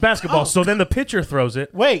Basketball. So then the pitcher throws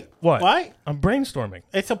it. Wait. What? What? I'm brainstorming.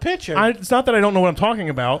 It's a pitcher. It's not that I don't know what I'm talking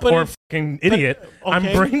about or a fucking idiot. okay. I'm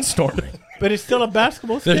brainstorming. But it's still a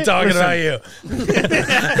basketball stick. They're talking about you.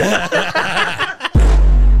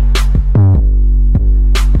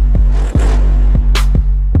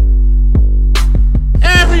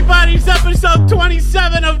 Everybody's episode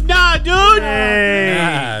 27 of Nah, Dude. Hey.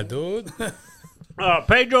 Nah, dude.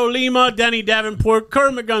 Pedro Lima, Danny Davenport,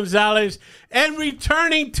 Kermit Gonzalez, and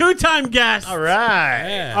returning two-time guest. All right.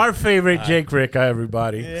 Yeah. Our favorite Jake Ricca,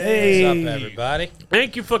 everybody. Hey. What's up, everybody?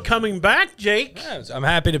 Thank you for coming back, Jake. Yeah, I'm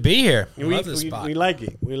happy to be here. I love this spot. We like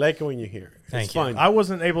it. We like it when you're here. Thank it's you. fun. I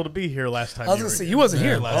wasn't able to be here last time. I was going to say, you wasn't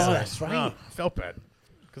here last Oh, time. that's right. No, I felt bad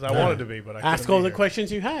because I wanted to be, but I couldn't Ask all be the here.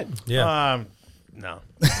 questions you had. Yeah. No.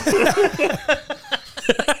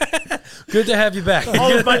 Good to have you back.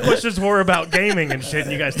 All of my questions were about gaming and shit,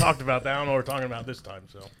 and you guys talked about that. I don't know what we're talking about this time.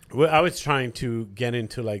 So Well, I was trying to get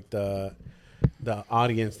into like the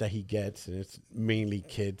audience that he gets, and it's mainly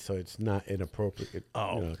kids, so it's not inappropriate.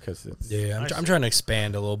 Oh. Because it's Yeah, I'm trying to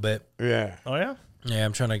expand a little bit. yeah. Oh yeah. Yeah,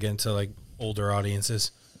 I'm trying to get into like older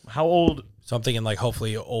audiences. How old? So I'm thinking like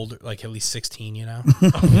hopefully older, like at least 16, you know?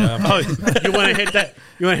 Oh, you want to hit that?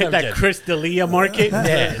 You want to hit that kidding. Chris D'Elia market?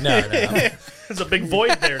 Yeah, no. There's a big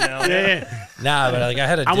void there now. Yeah. Nah, but like I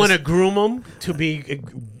had a I want to groom them to be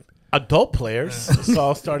adult players, so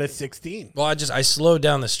I'll start at 16. Well, I slowed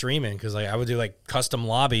down the streaming because like I would do like custom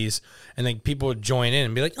lobbies, and then people would join in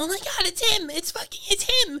and be like, "Oh my god, it's him! It's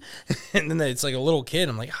him!" And then it's like a little kid.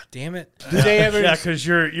 I'm like, "Oh damn it!" Do they ever? Yeah, because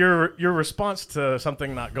your response to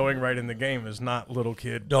something not going right in the game is not little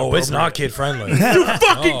kid. No, it's not kid friendly. You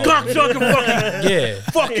fucking cocksucker! Fucking Yeah,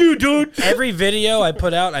 fuck you, dude. every video I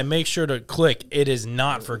put out, I make sure to click it is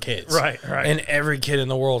not for kids. Right. And every kid in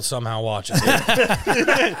the world somehow watches it.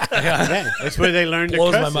 Yeah, that's where they learn to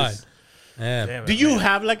Blows my curses. mind. Yeah. Damn it, Do you man.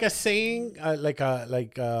 have like a saying, like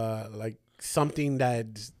something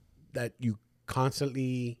that you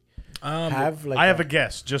constantly have? Like I have a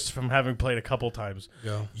guess just from having played a couple times.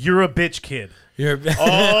 Go. You're a bitch kid. You're.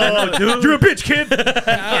 Oh, dude. You're a bitch kid.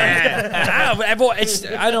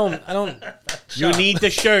 I don't. You need the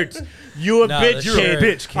shirts. You a No, bitch the kid. shirt.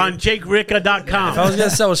 Bitch kid. On JakeRicca.com. If I was gonna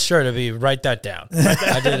sell a shirt, it'd be write that down.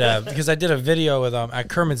 I did because I did a video with at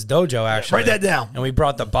Kermit's dojo actually. Write that down. And we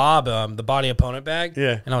brought the Bob, the body opponent bag.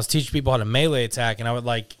 Yeah. And I was teaching people how to melee attack, and I would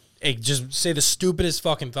like just say the stupidest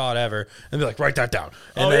fucking thought ever, and be like, write that down.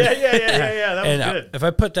 And Oh then- yeah. That was and good. if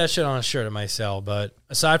I put that shit on a shirt, it might sell. But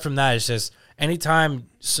aside from that, it's just anytime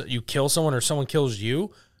you kill someone or someone kills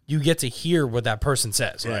you, you get to hear what that person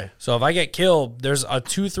says. Right. So if I get killed, there's a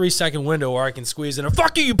 2-3 second window where I can squeeze in a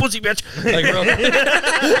 "fuck you, you pussy bitch." Like, real.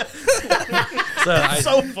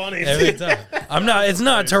 So funny. Every time. I'm not. It's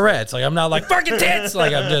not Tourette's. Like I'm not like fucking tits.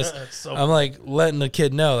 Like I'm just. so I'm like letting the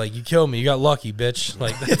kid know. Like you killed me. You got lucky, bitch.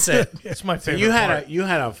 Like that's it. It's my favorite. You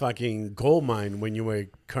had part. a fucking gold mine when you were at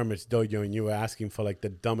Kermit's dojo and you were asking for like the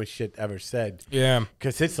dumbest shit ever said. Yeah.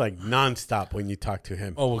 Because it's like nonstop when you talk to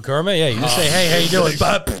him. Oh well, Kermit. Yeah. You just say, hey, how you doing?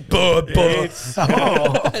 It's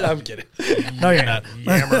I'm kidding. No, you're not.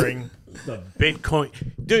 yammering. the Bitcoin.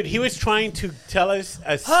 Dude, he was trying to tell us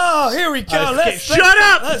Oh, here we go. Let's shut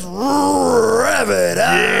up! Let's rev it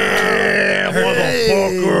up. Yeah,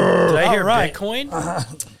 motherfucker. Did I hear All right.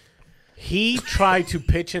 Bitcoin? He tried to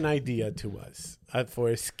pitch an idea to us for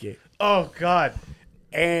a skit. Oh God.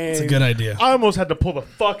 And It's a good idea. I almost had to pull the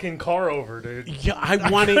fucking car over, dude. Yeah,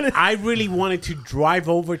 I really wanted to drive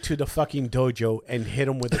over to the fucking dojo and hit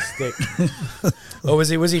him with a stick. Oh, was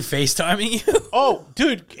he FaceTiming you? Oh,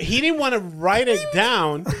 dude, he didn't want to write it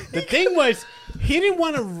down. The thing was, he didn't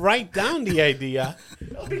want to write down the idea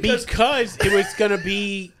because it was going to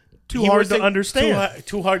be Too hard to understand.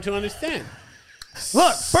 Too hard to understand.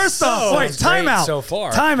 Look, first off, wait, It's time great out. so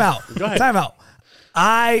far. Time out. Go ahead. Time out.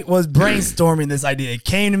 I was brainstorming this idea. It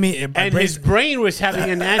came to me. And his brain was having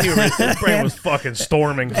an aneurysm. His brain was fucking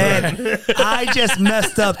storming. and I just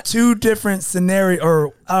messed up two different scenarios,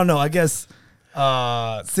 or I don't know, I guess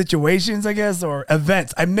situations, I guess, or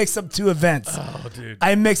events. I mixed up two events. Oh, dude.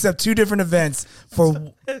 I mixed up two different events for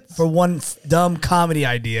one dumb comedy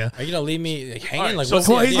idea. Are you gonna leave me hanging? Like, so what's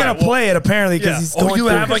the Well, he's idea? gonna play it apparently because Yeah. he's Oh, going you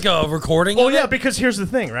through have like a recording? Well, of yeah, it? because here's the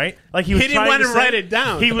thing, right? Like he didn't trying want to say- write it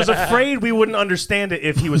down. He was afraid we wouldn't understand it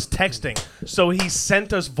if he was texting, so he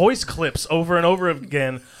sent us voice clips over and over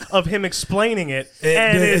again of him explaining it,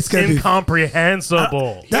 and it's it's gonna be-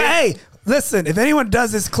 incomprehensible. Hey, listen, if anyone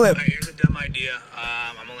does this clip, All right, here's a dumb idea.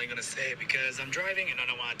 I'm only going to say it because I'm driving and I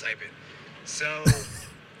don't want to type it. So,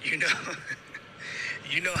 you know,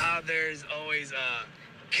 you know how there's always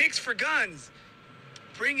kicks for guns.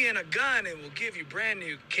 Bring in a gun and we'll give you brand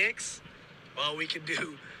new kicks. Well, we could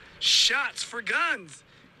do shots for guns.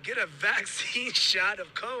 Get a vaccine shot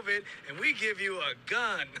of COVID, and we give you a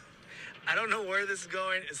gun. I don't know where this is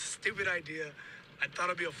going. It's a stupid idea. I thought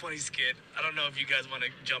it'd be a funny skit. I don't know if you guys want to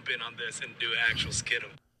jump in on this and do an actual skit.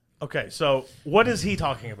 Okay, so what is he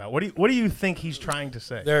talking about? What do you think he's trying to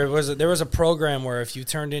say? There was a program where if you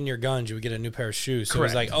turned in your guns, you would get a new pair of shoes. So it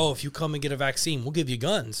was Correct. like, oh, if you come and get a vaccine, we'll give you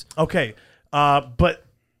guns. Okay, but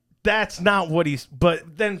that's not what he's.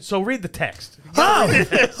 But then, so read the text.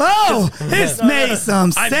 This made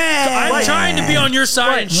some sense. I'm trying to be on your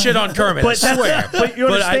side and shit on Kermit. But I swear. But you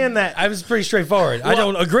understand that. I was pretty straightforward. I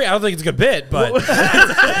don't agree. I don't think it's a good bit, but but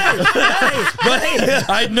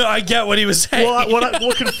I get what he was saying. Well,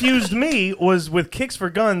 what confused me was with Kicks for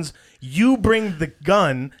Guns, you bring the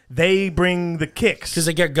gun, they bring the kicks. Because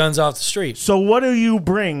they get guns off the street. So what do you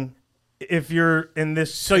bring if you're in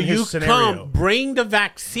this So in his you scenario? come, bring the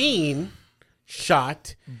vaccine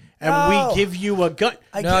shot, and we give you a gun.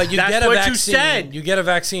 No, you That's get a what vaccine. you said. You get a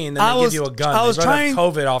vaccine, then I they was- give you a gun. I was they run trying-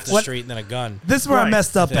 COVID off the what- street and then a gun. This is where I Right.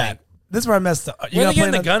 messed up Thing. at. This is where I messed up. Where are they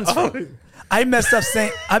getting the play guns another- from? I messed up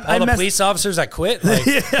saying. All I the messed. police officers that quit? Like,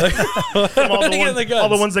 all, all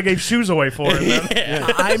the ones that gave shoes away for him.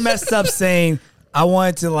 I messed up saying I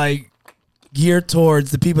wanted to like gear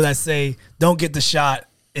towards the people that say don't get the shot.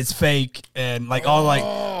 It's fake and like all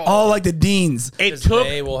like the deans. It 'Cause took,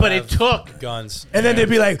 they will but have it took. guns. And then they'd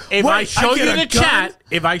be like, If "What? I show get you a the gun?"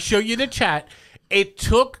 chat, it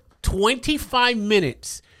took 25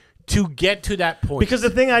 minutes to get to that point. Because the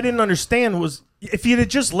thing I didn't understand was if you'd have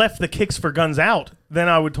just left the Kicks for Guns out, then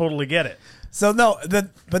I would totally get it. So no,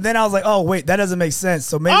 but then I was like, oh wait, that doesn't make sense.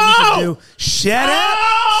 So maybe we can do shut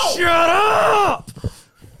up.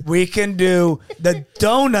 We can do the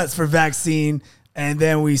donuts for vaccine, and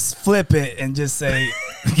then we flip it and just say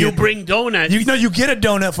you bring donuts. you get a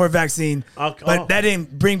donut for a vaccine, Okay. but that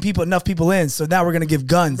didn't bring enough people in. So now we're gonna give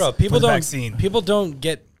guns Bro, people for the don't vaccine. people don't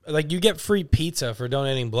get like you get free pizza for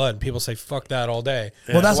donating blood. People say fuck that all day.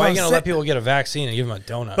 Well, that's why what are you I'm gonna let saying. people get a vaccine and give them a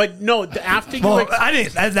donut? But no, after you. Well, I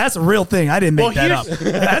didn't. That's a real thing. I didn't make that up. here's-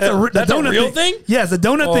 That's a That's a donut real thing? Yes, the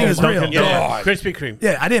donut thing is real. Dunkin' yeah, Krispy Kreme.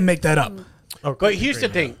 Yeah, I didn't make that up. But here's the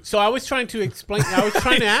thing. So I was trying to explain. I was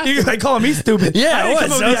trying to ask. You're like calling me stupid. Yeah, I didn't it come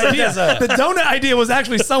was. up with the That's idea. The donut idea was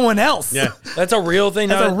actually someone else. Yeah. That's a real thing.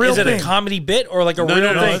 That's Now, a real is it thing. a comedy bit or like a No,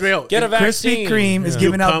 real no, thing? it's real. Get a vaccine. Krispy Kreme is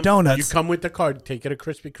giving out You donuts. come with the card. Take it a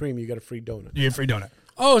Krispy Kreme. You get a free donut. You get a free donut.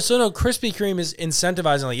 Oh, so no, Krispy Kreme is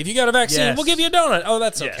incentivizing. Like, if you got a vaccine, Yes. we'll give you a donut. Oh,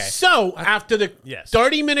 that's okay. So after the Yes.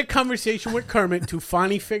 30-minute conversation with Kermit to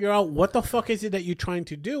finally figure out what the fuck is it that you're trying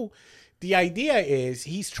to do, the idea is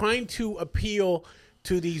he's trying to appeal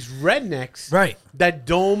to these rednecks Right. that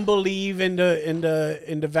don't believe in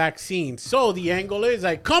the vaccine. So the angle is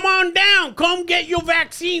like, come on down, come get your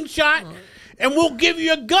vaccine shot, and we'll give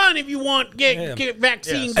you a gun if you want get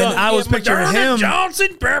vaccine Yes. gun. And I was picturing him.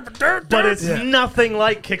 Johnson, But it's nothing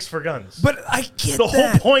like Kicks for Guns. But I get the whole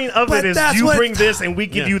that. point of But it is that's you what- bring this and we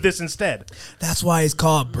give you this instead. That's why it's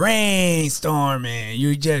called brainstorming.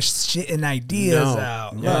 You're just shitting ideas No.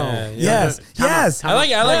 out. No. Yeah. Yes. Yes. I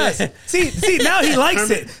like it. See, now he likes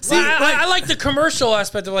it. See, Well, I like the commercial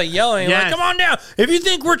aspect of like yelling. Yes. Like, come on down. If you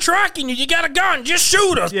think we're tracking you, you got a gun. Just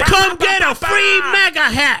shoot us. Come get a free mega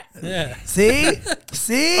hat. Yeah. see.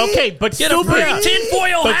 Okay, but Get a stupid. free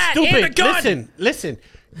tinfoil But hat and a stupid. gun. Listen.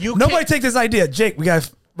 You Nobody can't- take this idea, Jake. We got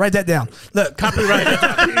to write that down. Look, copyright.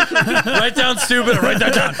 Write down stupid and write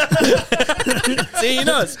that down. See, he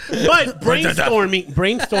knows. But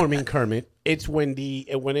brainstorming, Kermit. It's when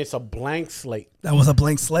it's a blank slate. that was a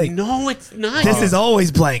blank slate. No, it's not. This is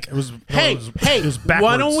always blank. Hey, it was why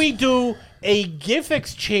backwards. don't we do a GIF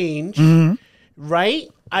exchange, right?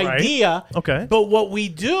 Idea. Okay. But what we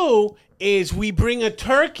do is we bring a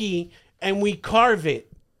turkey and we carve it.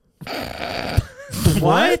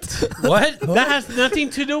 What? What? That has nothing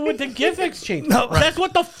to do with the GIF exchange. No. That's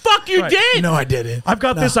what the fuck you did. No, I didn't. I've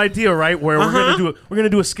got this idea, right, where we're gonna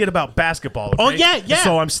do a skit about basketball. Okay? Oh, yeah.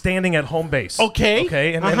 So I'm standing at home base. Okay.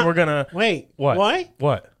 Okay, and then we're gonna Wait. what? What?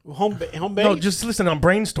 What? Home base. No, just listen. I'm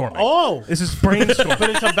brainstorming. Oh. This is brainstorming. But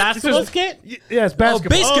it's a basketball This is- skit? Yeah, it's Oh,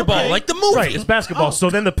 basketball. basketball, Okay. like the movie. Right, it's basketball. So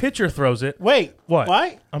then the pitcher throws it. Wait. What?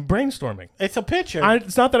 What? I'm brainstorming. It's a picture.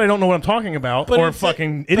 It's not that I don't know what I'm talking about But or a it's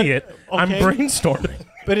fucking but- idiot. I'm okay. brainstorming.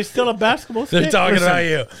 But it's still a basketball skit. They're talking about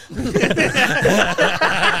you.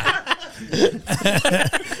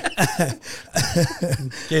 In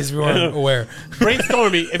case we weren't aware.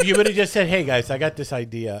 Brainstorming. If you would have just said, "Hey guys, I got this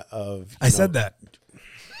idea of," I said that.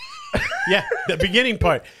 Yeah, the beginning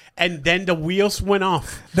part. And then the wheels went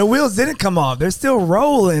off. The wheels didn't come off. They're still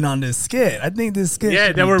rolling on this skit. I think this skit. Yeah,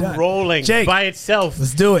 should they be were done. rolling Jake, by itself.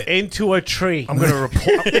 let's do it. Into a tree. I'm gonna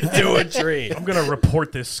report Do a tree. I'm gonna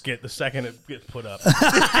report this skit the second it gets put up.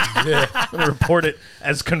 I'm gonna report it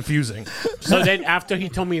as confusing. So then after he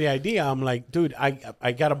told me the idea, I'm like, dude,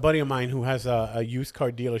 I got a buddy of mine who has a used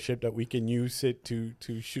car dealership that we can use it to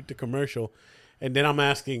shoot the commercial. And then I'm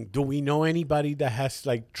asking, do we know anybody that has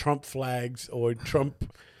like Trump flags or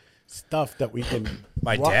Trump stuff that we can?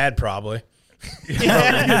 My dad probably.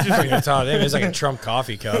 Yeah. It's like a Trump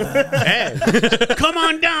coffee cup. Hey, come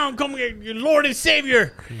on down. Come get your Lord and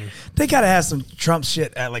Savior. They gotta have some Trump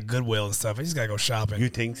shit at like Goodwill and stuff. I just gotta go shopping. You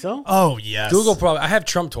think so? Oh yes. Google probably. I have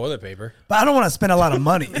Trump toilet paper. But I don't want to spend a lot of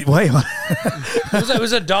money. Wait. What? It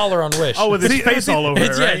was $1 on Wish. Oh, with his face all over it,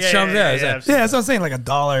 It's- right? it's Trump, yeah, Yeah, that's what I'm saying. Like $1.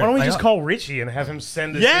 Why don't we like, just call Richie and have him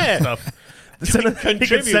send us Yeah. his stuff? He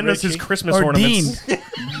could send us his Richie. Christmas or ornaments. Dean?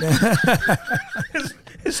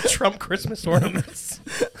 His Trump Christmas ornaments.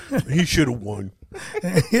 He should have won.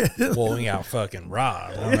 Well, we got fucking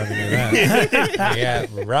Rob. I don't know if you knew that.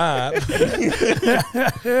 We got Rob.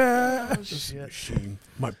 Machine.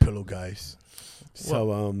 My pillow guys.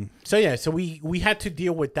 So so we had to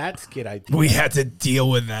deal with that skit idea. We had to deal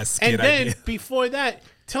with that skit And then idea. before that,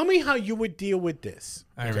 tell me how you would deal with this.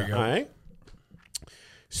 There we go. All right.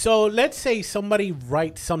 So let's say somebody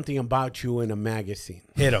writes something about you in a magazine,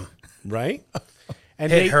 Hit him. right? And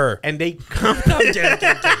Hit her. And they I'm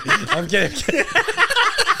kidding.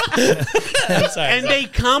 I'm sorry. and they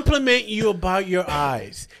compliment you about your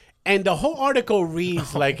eyes. And the whole article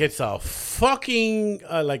reads like it's a fucking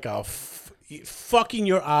fucking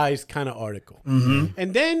your eyes kind of article. Mm-hmm.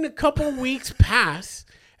 And then a couple weeks pass,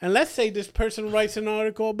 and let's say this person writes an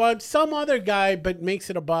article about some other guy, but makes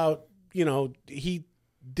it about, he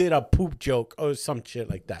did a poop joke or some shit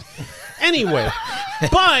like that. Anyway,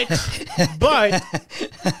 but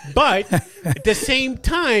at the same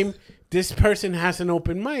time, this person has an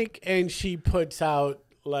open mic and she puts out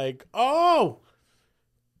like, oh,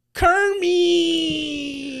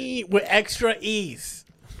 Kermit with extra E's.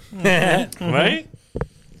 Right?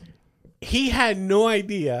 He had no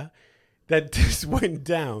idea that this went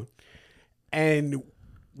down. And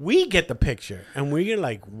we get the picture and we're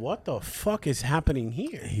like, what the fuck is happening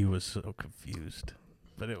here? He was so confused,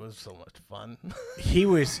 but it was so much fun.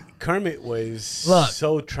 Kermit was Look.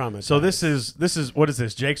 so traumatized. So this is what is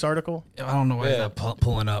this? Jake's article? I don't know why Yeah. it's not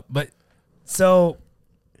pulling up. But so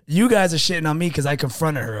you guys are shitting on me because I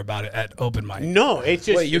confronted her about it at open mic. No, it's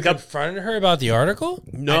just Wait, you confronted her about the article?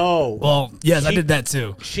 no. Well, yes, I did that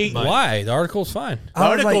too. she the Why? The article's fine. I was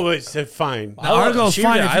article like- was fine. The article's She-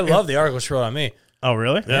 fine. I love the article she wrote on me. Oh,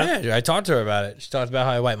 really? Yeah, I talked to her about it. She talked about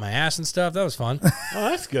how I wipe my ass and stuff. That was fun. Oh,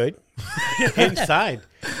 that's good. Inside.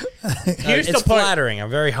 Here's It's the part. flattering.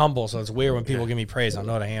 I'm very humble, so it's weird when people give me praise. I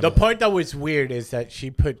know how to handle The it. part that was weird is that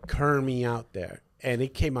she put Kermit out there, and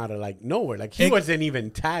it came out of like nowhere. Like he It- wasn't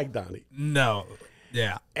even tagged on it. No.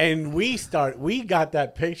 Yeah. And we got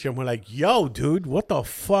that picture, and we're like, "Yo, dude, what the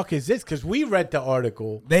fuck is this?" Because we read the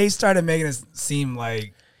article. They started making it seem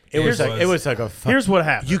like It was like a. Here's what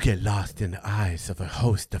happened. You get lost in the eyes of a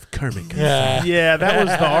host of Kermit. Yeah, that was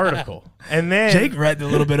the article. And then Jake read a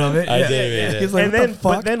little bit of it. I Yeah. did read it. He's like, and what then the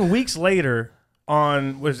fuck? but then weeks later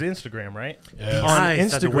on was Instagram, right? Yeah. On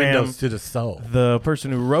Eyes are the windows Instagram, to the soul. the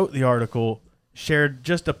person who wrote the article shared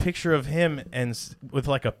just a picture of him and with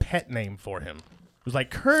like a pet name for him. It was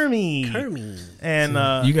like Kermit.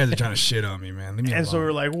 And you guys are trying to shit on me, man. Leave me and so alone.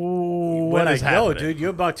 we're like, whoa, We're what like, is yo, happening? dude, you're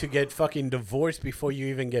about to get fucking divorced before you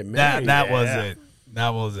even get that married. was Yeah. it.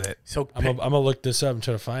 That was it. So, I'm gonna look this up and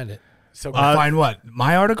try to find it. Find what?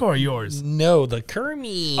 My article or yours? No, the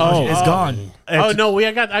Kermit. Oh, It's gone. oh no,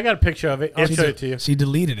 I got a picture of it. I'll show it to you. She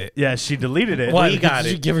deleted it. Yeah, she deleted it. Why? we got Did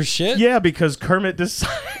you it. give her shit? Yeah, because Kermit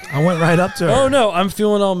decided. I went right up to her. Oh no, I'm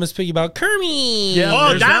feeling all Miss Piggy about Kermit. Yeah, Oh,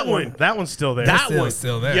 there's that one. That one's still there. That still- one,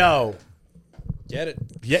 still there. Yo, Get it?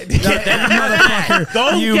 yeah, Motherfucker.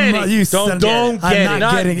 Don't you, get it. You Don't son of- get it. I'm Get not it.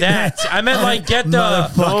 Not getting that. it. I meant like get the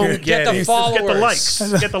Motherfucker. get the Get followers. Get the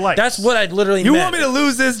likes. Get the likes. That's what I literally You meant. want me to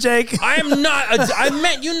lose this, Jake? I am not. I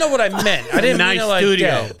meant. You know what I meant. I didn't mean Nice to like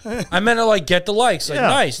studio. get. I meant to like get the likes. Like Yeah,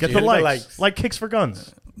 nice. Get dude. the likes. likes. Like kicks for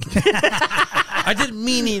guns. I didn't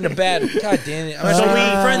mean it in a bad. God damn it. I'm So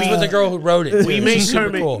actually we- friends with the girl who wrote it. we too. made She's super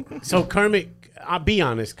Kermit. cool. So Kermit, I'll be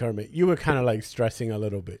honest, Kermit, you were kind of like stressing a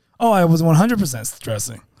little bit. Oh, I was 100%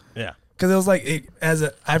 stressing. Yeah. Because it was like,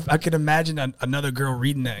 I could imagine another girl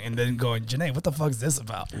reading that and then going, Janae, what the fuck is this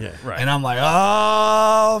about? Yeah, right. And I'm like,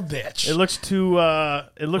 oh, bitch. It looks too.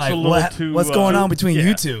 It looks like, a little too. what's going on between yeah.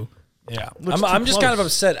 you two? Yeah, Looks I'm too just kind of close.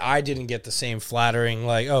 upset I didn't get the same flattering,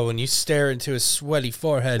 like, oh, when you stare into his sweaty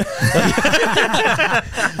forehead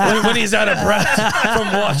when he's out of breath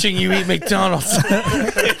from watching you eat McDonald's.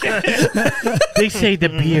 They say the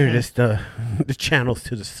beard is the channels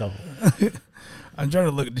to the soul. I'm trying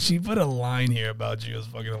to look. She put a line here about you. It's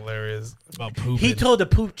fucking hilarious. About pooping. He told a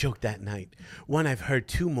poop joke that night. One I've heard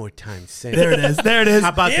 2 more times since. There it is. There it is. How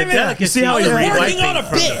about Damn the it. delicacy? You see how he of reads working on a wiping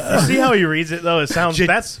from bit. the- You see how he reads it though? It sounds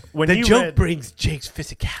that's when The he joke read, brings Jake's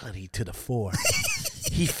physicality to the fore.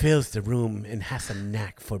 He fills the room and has a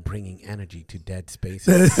knack for bringing energy to dead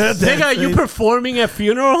spaces. Nigga, are you performing at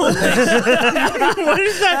funeral? What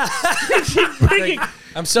is that? She's bringing.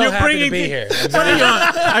 I'm so You're happy to bringing be the- here. What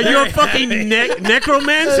are you a fucking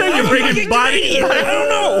necromancer? You're bringing body. I don't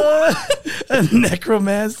know. A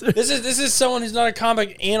necromancer. This is someone who's not a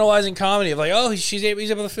comic analyzing comedy of like, oh, he's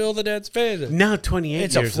able to fill the dead space. Now 28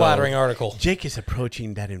 It's years a flattering old, article. Jake is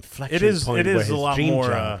approaching that inflection It is- point it is where a his lot dream more,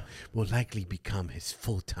 job will likely become his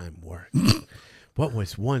full-time work. What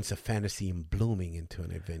was once a fantasy and blooming into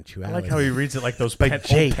an I eventuality. like how he reads it like those But old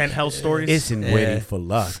Jake penthouse stories. isn't waiting for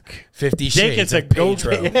luck. 50 Jake Shades is a of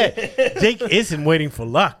Pedro. Jake isn't waiting for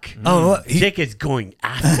luck. Oh, look, Jake is going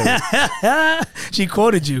after it. she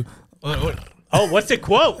quoted you. Oh, what's the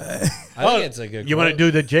quote? I think it's a good You want to quote.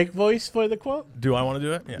 do the Jake voice for the quote? Do I want to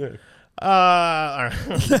do it? Yeah. All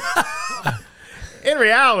right. In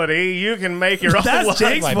reality, you can make your own. That's life.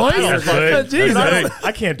 Jake's My voice? powers. Good. Jesus. That's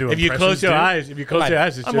I can't do If you close your eyes, if you close your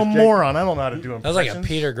eyes, it's I'm just a Jake. moron. I don't know how to do That was like a impressions.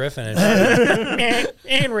 Peter Griffin.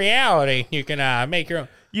 In reality, you can make your own.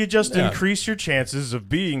 You just Yeah. increase your chances of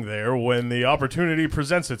being there when the opportunity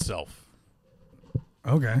presents itself.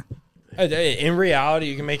 Okay. In reality,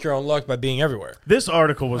 you can make your own luck by being everywhere. This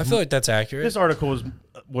article was. I feel like that's accurate. this article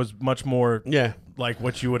was much more Yeah. like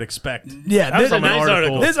what you would expect. Yeah, That's this, from an nice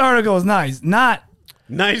article. this article is nice. Not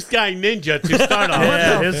Nice guy ninja to start off.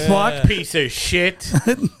 Yeah, what the his- fuck. Piece of shit.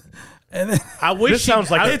 And then, I wish This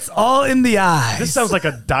sounds like it's all in the eyes. This sounds like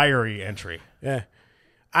a diary entry. Yeah.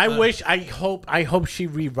 I hope she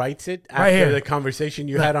rewrites it after Right here. the conversation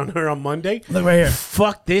you had on her on Monday. Look right here.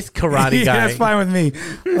 Fuck this karate Yeah, guy. that's fine with me.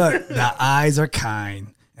 Look, the eyes are kind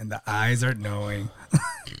and the eyes are knowing.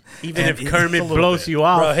 Even And if it's Kermit a little blows bit. you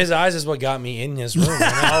off. Bro, his eyes is what got me in his room.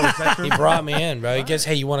 He brought me in, bro. He goes,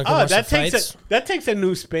 hey, you want to go Oh, watch that some takes fights? that takes a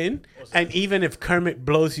new spin. And even if Kermit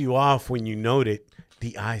blows you off when you note it,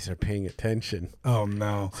 the eyes are paying attention. Oh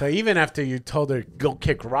no. So even after you told her go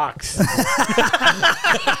kick rocks,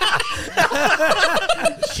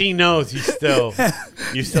 she knows you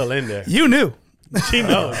still in there. You knew. She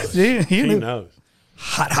knows. You She knew. knows.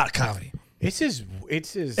 Hot comedy. It's just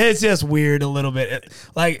It's just weird a little bit.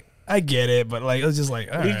 Like I get it, but like it was just like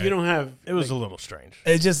all right. you don't have. It was a little strange.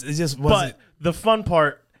 It just wasn't. But the fun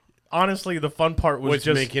part, honestly, the fun part was Was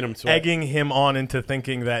just making him sweat. egging him on into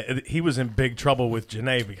thinking that he was in big trouble with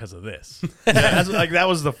Janae because of this. That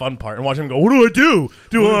was the fun part. And watching him go, what do I do?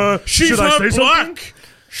 Should I say something?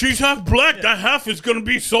 She's half black. That half is gonna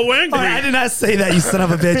be so angry. Oh, I did not say that, you son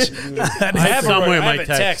of a bitch. I have somewhere in I my have a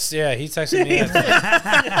text. Yeah, he texted me.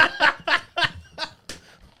 that.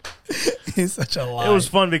 He's such a lie. It was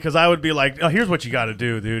fun because I would be like, oh, here's what you got to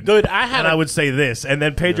do, dude. Dude, I would say this. And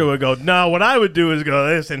then Pedro would go, no, what I would do is go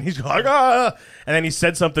this. And he's like, ah. And then he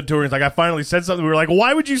said something to her. He's like, I finally said something. We were like,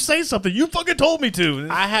 why would you say something? You fucking told me to.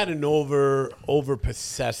 I had an over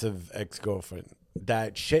possessive ex-girlfriend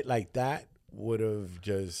that shit like that would have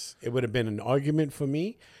been an argument for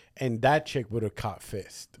me, and that chick would have caught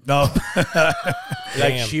fist. No.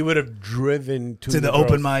 Like she would have driven to the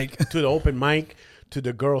open mic. to the open mic, to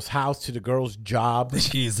the girl's house, to the girl's job,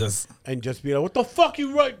 Jesus. and just be like, "What the fuck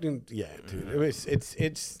you writing?" Yeah, dude, it's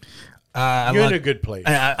I you're luck- in a good place.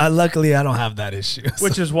 I luckily I don't have that issue.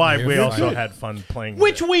 Which is why we You're also fine. had fun playing with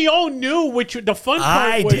Which it. we all knew. Which the fun part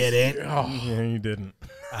I was, didn't. Oh, Yeah, you didn't.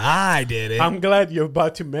 I did it. I'm glad you're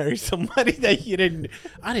about to marry somebody that you didn't.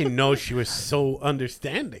 I didn't know she was so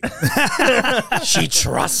understanding. She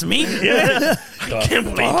trusts me? I can't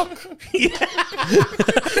believe.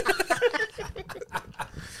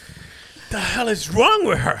 The hell is wrong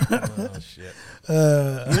with her? Oh, shit.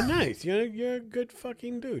 You're nice. You're a good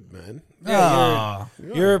fucking dude, man. Aw.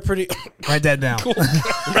 You're a pretty. Write that down.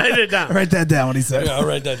 Write it down. Write that down. What he said. Yeah, I'll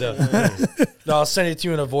write that down. No, I'll send it to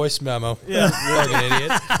you in a voice memo. Yeah. You fucking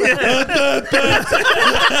idiot.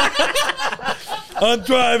 I'm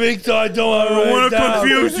driving, so I don't want to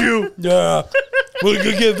confuse you. Yeah. We're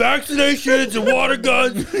going to get vaccinations and water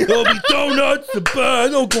guns. There'll be donuts and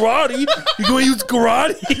no karate. You're going to use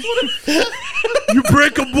karate? You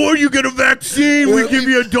break a board, you get a vaccine. We give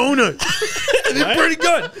you a donut. It's pretty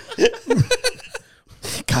good.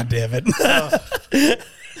 God damn it.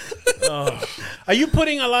 Are you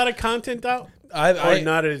putting a lot of content out? Or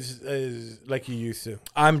not as like you used to?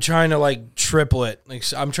 I'm trying to like triple it. Like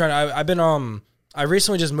I'm trying. I've been I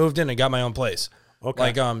recently just moved in and got my own place.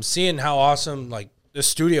 Okay. Like seeing how awesome like the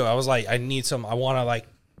studio. I was like, I need some. I want to like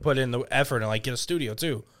put in the effort and like get a studio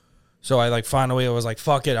too. So I like finally was like,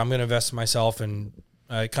 fuck it, I'm gonna invest in myself, and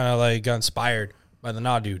I kind of like got inspired by the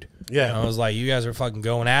Nah Dude. Yeah. And I was like, you guys are fucking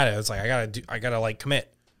going at it. It's like I gotta like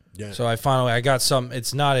commit. Yeah. So I got some.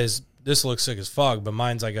 It's not as this looks sick as fuck, but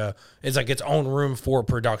mine's like it's like its own room for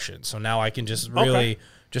production. So now I can just really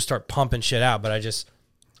just start pumping shit out. But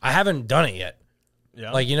I haven't done it yet.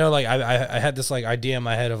 Yeah. Like, you know, like I had this like idea in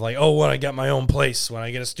my head of like, oh, when I get my own place, when I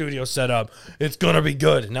get a studio set up, it's gonna be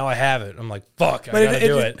good. And now I have it. I'm like, fuck, I gotta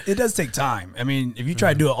do it. It does take time. I mean, if you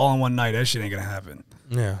try to do it all in one night, that shit ain't gonna happen.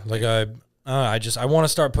 Yeah, like I want to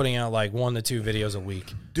start putting out like 1 to 2 videos a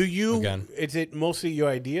week. Do you? Again. Is it mostly your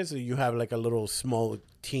ideas, or you have like a little small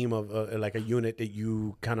team of like a unit that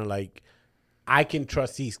you kind of like? I can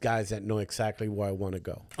trust these guys that know exactly where I want to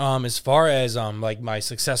go. As far as like my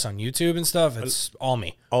success on YouTube and stuff, it's all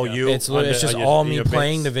me. Oh, you? It's just all me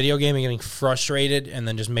playing the video game and getting frustrated and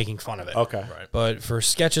then just making fun of it. Okay. Right. But for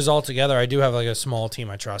sketches altogether, I do have like a small team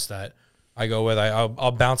I trust that I go with.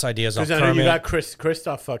 I'll bounce ideas off Because I know Kermit. you got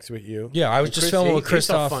Christoph fucks with you. Yeah, I was just filming with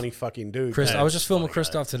Christoph. He's a funny fucking dude. I was just filming with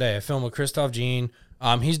Christoph today. I filmed with Christoph Gene.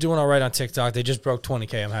 He's doing all right on TikTok. They just broke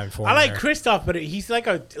 20K. I'm having fun. I like Christoph, but he's like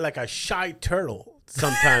a shy turtle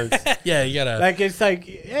sometimes. Yeah, you gotta. Like, it's like,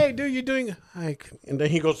 hey, dude, you're doing like, and then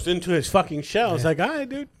he goes into his fucking shell. It's like, all right,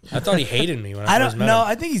 dude. I thought he hated me when I I don't first met know. him.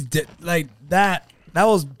 I think he's like that. That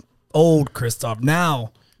was old Christoph.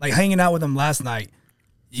 Now, like hanging out with him last night,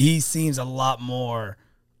 he seems a lot more.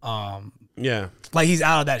 Yeah. Like he's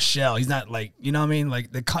out of that shell. He's not like, you know what I mean? Like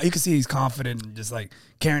you can see he's confident and just like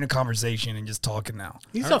carrying a conversation and just talking now.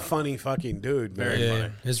 He's a funny fucking dude. Very Yeah,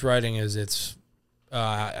 funny. his writing it's.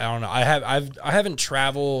 I don't know. I haven't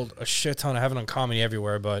traveled a shit ton. I haven't done comedy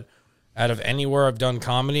everywhere, but out of anywhere I've done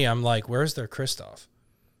comedy, I'm like, where's their Christoph?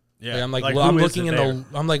 Yeah. Like, I'm like, Like, well, I'm who is looking it in there?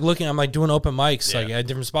 I'm like doing open mics Yeah. like at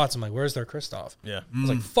different spots. I'm like, where's their Christoph? Yeah. I was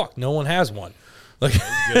like, fuck, no one has one. Like,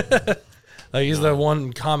 like he's the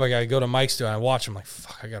one comic I go to mics to and I watch him like,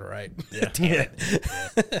 fuck, I got it right. Yeah. Damn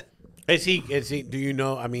it. Is he, do you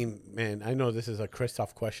know, I mean, man, I know this is a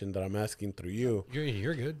Christoph question that I'm asking through you,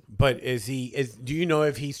 You're good. but do you know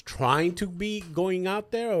if he's trying to be going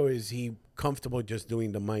out there, or is he comfortable just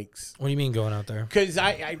doing the mics? What do you mean going out there? Because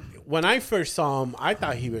I when I first saw him, I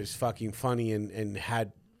thought he was fucking funny and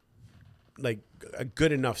had like a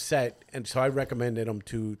good enough set, and so I recommended him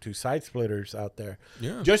to Side Splitters out there,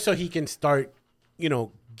 just so he can start,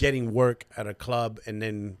 getting work at a club and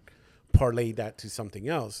then parlay that to something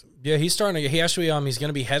else. Yeah, he's starting to. He actually he's going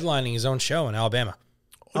to be headlining his own show in Alabama.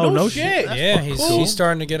 Oh, no shit! Yeah, he's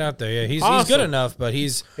starting to get out there. Yeah, he's Awesome. good enough, but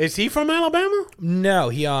he's Is he from Alabama? no.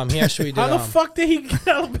 He actually did. How the fuck did he get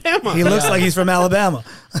Alabama? He looks like he's from Alabama.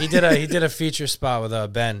 He did a feature spot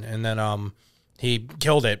with Ben, and then he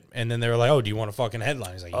killed it. And then they were like, "Oh, do you want to fucking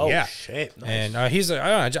headline?" He's like, Oh "Yeah." shit! Nice. And he's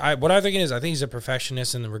I don't know. What I'm thinking is, I think he's a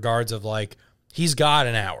perfectionist in the regards of like he's got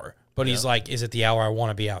an hour, but he's like, is it the hour I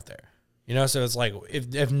want to be out there? So it's like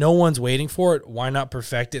if no one's waiting for it, why not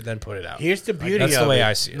perfect it then put it out? Here's the beauty That's of the way it.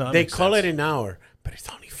 I see it. No, that They makes call sense. it an hour, but it's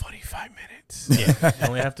only 45 minutes. Yeah. You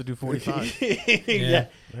only have to do 45. Yeah.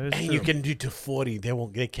 That is And true. you can do to 40. They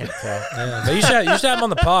can't tell. Yeah, but you should have him on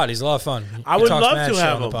the pod. He's a lot of fun. I He would talks love mad to shit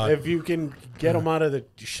have on the him. pod. If you can get him out of the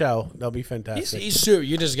shell, that'll be fantastic. He's super.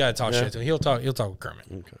 You just gotta talk Yeah. shit to him. He'll talk with Kermit.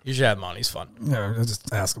 You should have him on. He's fun. Yeah, I'll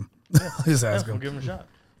just ask him. Just ask We'll him. give him a shot.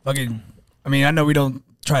 Fucking, I mean, I know we don't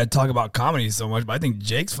try to talk about comedy so much, but I think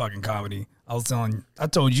Jake's fucking comedy. I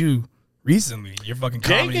told you recently, your fucking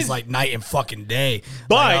comedy is like night and fucking day.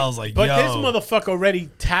 But, I was like, but yo. this motherfucker already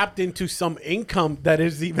tapped into some income that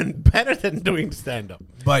is even better than doing stand-up.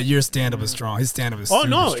 But your stand-up is strong. His stand-up is Oh, super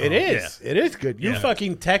no, strong. it is. It is good. You Yeah.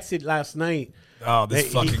 fucking texted last night. Oh, this He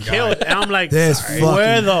fucking guy. killed. And I'm like, This where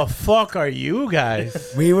fucking- the fuck are you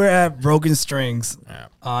guys? We were at Broken Strings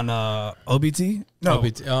on OBT. No,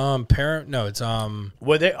 OBT, no, it's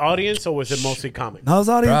Were they audience or was it mostly comic? no, it was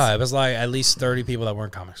audience. Bruh, it was like at least 30 people that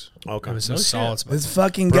weren't comics. Okay. It was a No solid spot. This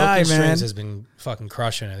fucking Broken guy, man. Strings has been fucking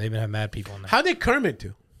crushing it. They've been having mad people in there. How did Kermit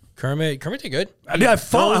do? Kermit did good. I rode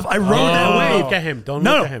that Don't wave. look at him. Don't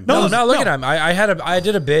No, look at him. no, No, look at him. I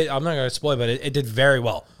did a bit. I'm not gonna spoil it, but it did very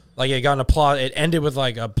well. Like it got an applause. It ended with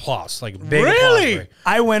like applause, like big applause Really? break.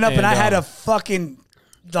 I went up and I had And, a fucking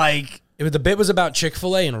like The bit was about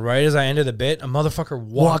Chick-fil-A, and right as I ended the bit, a motherfucker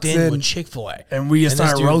walked in with Chick-fil-A. And we just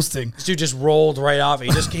started roasting. This dude just rolled right off.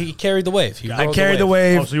 He carried the wave. I carried the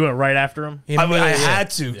wave. Oh, so you went right after him? I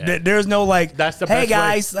had to. Yeah. There's no like, That's the hey best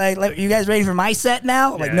guys, like, you guys ready for my set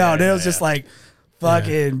now? Like, no, there was just like,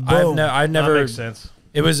 fucking boom. I never. That makes sense.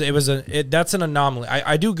 That's an anomaly.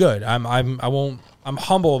 I do good. I'm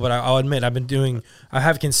humble, but I'll admit I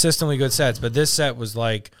have consistently good sets. But this set was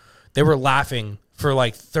like, they were laughing for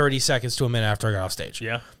like 30 seconds to a minute after I got off stage.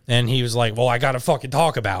 Yeah. And he was like, well, I got to fucking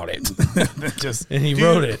talk about it. And he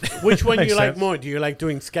wrote it. Which one do you like sense. more? Do you like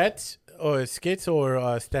doing skits or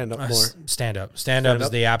stand up more? Stand up. Stand up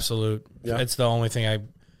is the absolute. Yeah. It's the only thing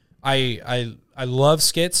I love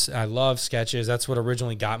skits. I love sketches. That's what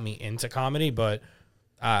originally got me into comedy. But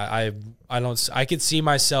I could see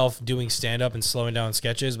myself doing stand up and slowing down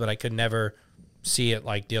sketches, but I could never see it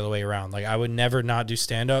like the other way around. Like I would never not do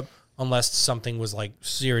stand up unless something was like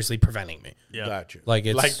seriously preventing me. Yeah. Got you. Like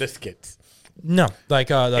it's like the skits. No, like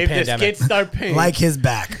the If pandemic. the skits start paying, like his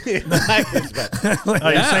back. like his back.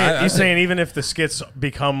 You're saying even if the skits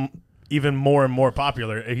become even more and more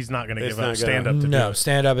popular, he's not going to give up stand up. No,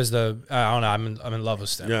 stand up is the I don't know. I'm in love with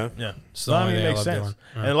stand up. Yeah. Yeah, It's the only it thing I makes love sense. doing.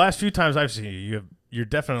 And the last few times I've seen you, you're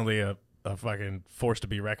definitely a fucking force to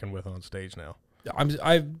be reckoned with on stage now.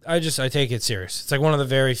 I take it serious. It's like one of the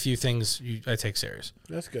very few things I take serious.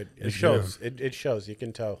 That's good. It shows. It shows. You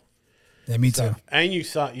can tell. Yeah, me too. And you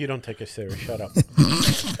don't take it serious. Shut up.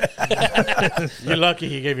 You're lucky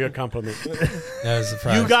he gave you a compliment. That was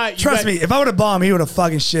surprising. Trust me, if I would have bombed, he would have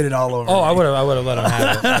fucking shit it all over. Oh, me. I would have let him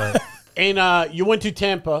have it. But. And you went to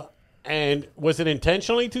Tampa, and was it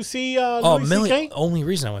intentionally to see Louis C.K.? Only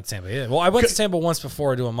reason I went to Tampa. Yeah. Well, I went to Tampa once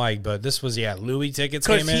before doing Mike, but this was Louis tickets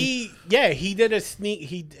came in. He did a sneak.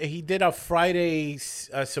 He did a Friday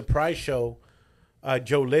surprise show.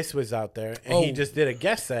 Joe List was out there, and he just did a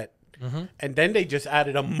guest set, and then they just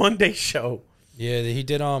added a Monday show. Yeah, he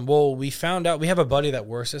did. Well, we found out we have a buddy that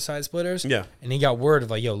works at Side Splitters. Yeah, and he got word of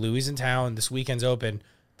like, yo, Louis in town. This weekend's open.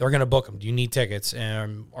 They're gonna book him. Do you need tickets?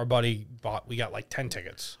 And our buddy we got like 10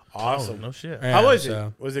 tickets. Awesome. Oh, no shit. Yeah, How was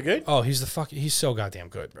it? Was it good? Oh, he's so goddamn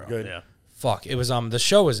good, bro. Good. Yeah. Fuck. It was the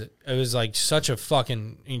show was it was like such a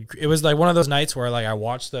fucking. It was like one of those nights where like I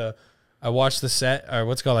watched the set or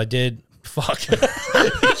what's it called. I did. Fuck. He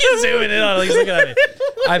keeps zooming in on it. He's looking at me.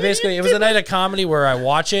 It was a night of comedy where I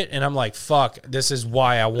watch it and I'm like, fuck, this is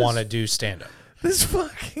why I want to do stand up. This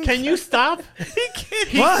fucking. Can you stop? He can't.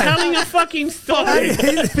 He's telling a fucking story. I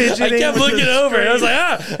kept looking over and I was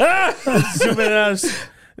like, zooming in on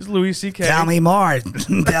It's Louis C.K. Tell me more.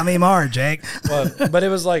 Tell me more, Jake. But it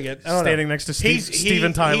was like I don't know. standing next to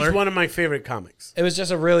Steven Tyler. He's one of my favorite comics. It was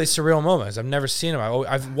just a really surreal moment. I've never seen him.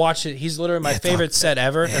 I've watched it. He's literally my favorite set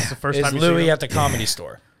ever. That's the first is time you've seen Louis him? at the Comedy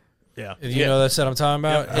Store. Yeah. If you know that set I'm talking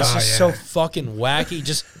about, it's just so fucking wacky.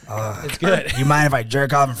 Just it's good. You mind if I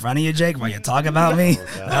jerk off in front of you, Jake, while you talk about me?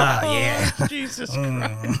 Yeah. Jesus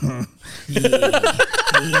Christ.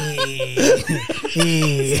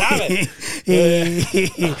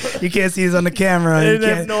 You can't see us on the camera.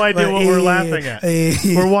 They have no idea what we're laughing at.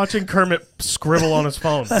 We're watching Kermit scribble on his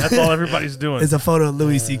phone. That's all everybody's doing. It's a photo of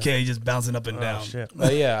Louis C.K. just bouncing up and down. Shit.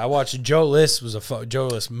 But yeah, I watched Joe List was Joe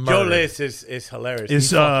List murdered. Joe List is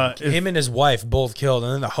hilarious. Him and his wife both killed,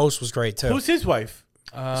 and then the host was great too. Who's his wife?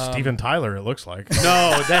 Steven Tyler, it looks like.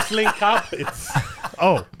 No, that's Lynn Coplitz.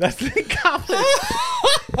 Oh. That's Lynn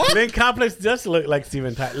Coplitz. Lynn Coplitz does look like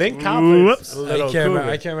Steven Tyler. Lynn Coplitz. Whoops. I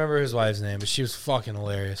can't remember his wife's name, but she was fucking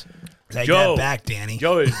hilarious. Take Joe. that back, Danny.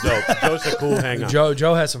 Joe is dope. Joe's a cool hanger.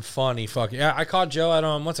 Joe has some funny fucking. Yeah, I caught Joe at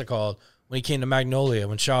what's it called when he came to Magnolia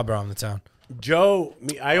when Shaw brought him to town. Joe,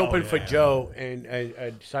 I opened for Joe and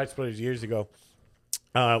Side Splitters years ago.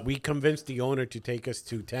 We convinced the owner to take us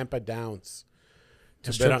to Tampa Downs.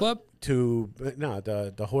 The strip club?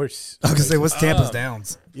 The horse. I was gonna say, what's Tampa's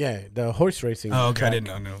Downs? Yeah, the horse racing. Oh, okay. track. I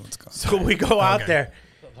didn't know what's called. So we go out there.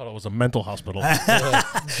 I thought it was a mental hospital.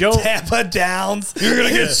 Joe, Tampa Downs. You're gonna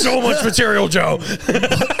get so much material, Joe.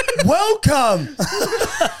 Welcome.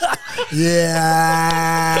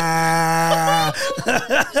 Yeah.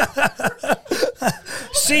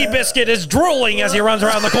 Seabiscuit is drooling as he runs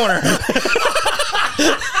around the corner.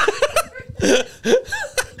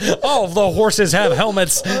 All of the horses have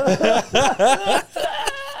helmets.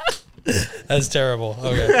 That's terrible.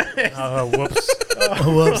 Okay. Whoops.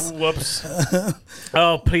 Whoops. Whoops.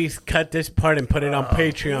 oh, please cut this part and put it on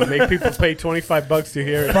Patreon. Make people pay $25 to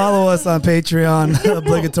hear it. Follow us on Patreon,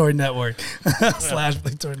 Obligatory Network /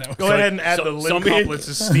 Obligatory Network. Go ahead and add the Lynn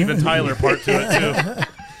Coplitz Steven Tyler part to it, too.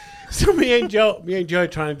 So me and Joe are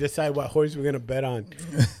trying to decide what horse we're gonna bet on,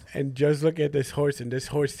 and just look at this horse, and this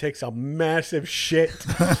horse takes a massive shit,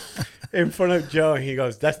 in front of Joe, and he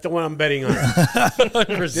goes, "That's the one I'm betting on."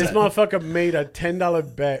 This motherfucker made a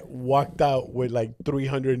 $10 bet, walked out with like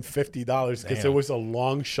 $350 because it was a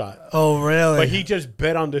long shot. Oh, really? But he just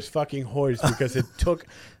bet on this fucking horse because it took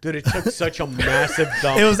such a massive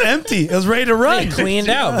dump. It was empty. It was ready to run. He cleaned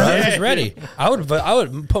out, bro. He was ready. I would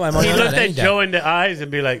put my money He on looked that at any day. Joe in the eyes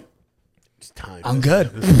and be like, "It's time." I'm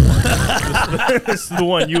good. This is the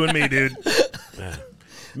one, you and me, dude.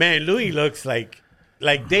 Man, Louis looks like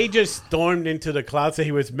they just stormed into the closet.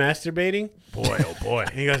 He was masturbating. Boy, oh boy.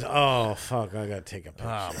 And he goes, "Oh fuck, I gotta take a picture."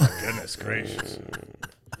 Oh my goodness gracious.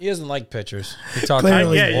 He doesn't like pictures. He talks.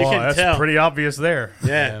 Clearly. Yeah, you Well, can that's tell. pretty obvious there.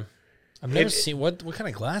 Yeah. I've never seen what kind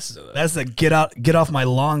of glasses are those? That's the get off my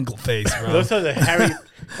lawn face, bro. Those are the Harry.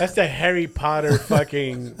 That's the Harry Potter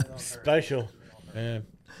fucking special. Yeah.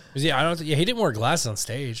 I don't. Yeah, he didn't wear glasses on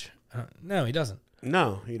stage. No, he doesn't.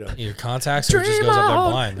 No, you don't. Either contacts or he just goes up there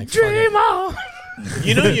blind. Like, fuck on.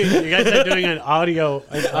 You know, you guys are doing an audio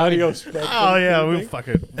spectrum. Oh yeah, we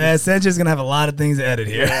fucking. Yeah, Sandra's gonna have a lot of things to edit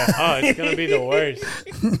here. Yeah. Oh, it's gonna be the worst.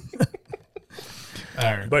 All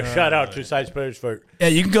right. But shout out to Side Splitters for Yeah,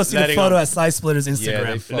 you can go see the letting photo them- at Side Splitters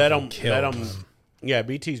Instagram. they let fucking them. killed him. Yeah,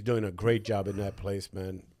 BT's doing a great job in that place,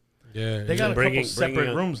 man. Yeah, They got a Bringing- couple separate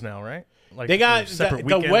bringing- rooms now, right? Like They got separate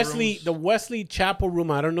the weekend rooms? Wesley Chapel room.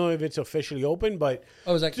 I don't know if it's officially open, but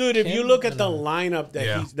Oh, is that dude, if you Kim? look at the lineup that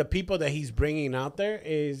Yeah. the people that he's bringing out there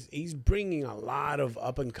he's bringing a lot of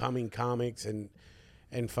up and coming comics and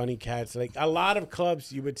funny cats. Like a lot of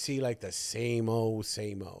clubs, you would see like the same old.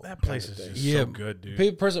 That place is just Yeah, so good,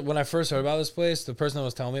 dude. When I first heard about this place, the person that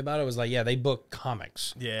was telling me about it was like, "Yeah, they book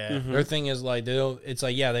comics. Yeah. Their thing is like they don't. It's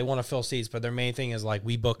like yeah, they want to fill seats, but their main thing is like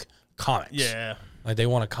we book comics. Yeah. like they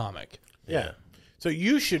want a comic. Yeah. So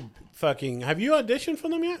you should fucking have you auditioned for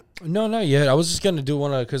them yet? No, not yet. I was just gonna do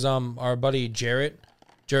one because our buddy Jarrett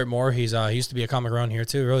Moore, he used to be a comic around here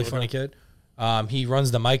too. Really funny kid. He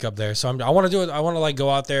runs the mic up there, so I want to do it. I want to like go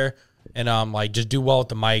out there and like just do well with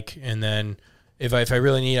the mic, and then if I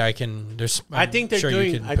really need, I can. I think they're sure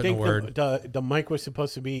doing. You can I put in think a word. the mic was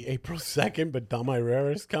supposed to be April 2nd, but Dom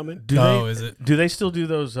Herrera's coming. Is it? Do they still do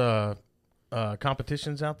those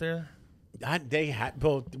competitions out there? They had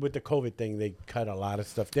both with the COVID thing. They cut a lot of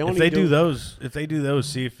stuff. They only If they do those,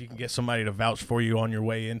 see if you can get somebody to vouch for you on your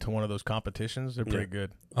way into one of those competitions. They're pretty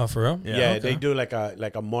good. Oh, for real? Yeah, okay. they do like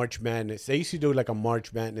a March Madness. They used to do like a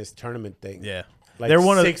March Madness tournament thing. Yeah. Like They're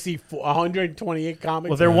one of 128 comics.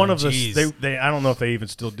 Well, they're one of the. Jeez. They I don't know if they even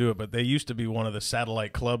still do it, but they used to be one of the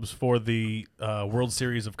satellite clubs for the World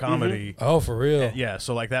Series of Comedy. Oh, for real? Yeah,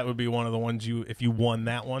 so like that would be one of the ones if you won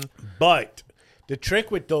that one. But the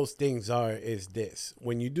trick with those things is this: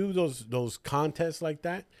 when you do those contests like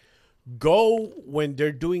that, go when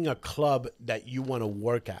they're doing a club that you want to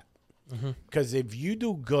work at. Because if you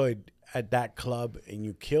do good at that club and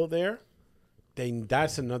you kill there, then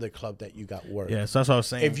that's another club that you got work. Yeah, so that's what I was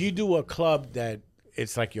saying. If you do a club that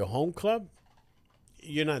it's like your home club,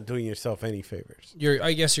 you're not doing yourself any favors.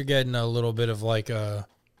 I guess you're getting a little bit of like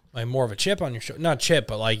more of a chip on your shoulder. Not chip,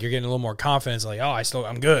 but like you're getting a little more confidence. Like, oh,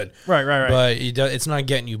 I'm good. Right. But it's not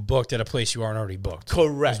getting you booked at a place you aren't already booked.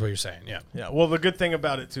 Correct. That's what you're saying. Yeah. Yeah. Well, the good thing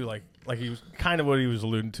about it too, like he was kind of what he was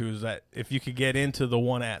alluding to, is that if you could get into the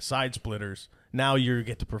one at Side Splitters, now you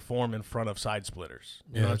get to perform in front of Side Splitters.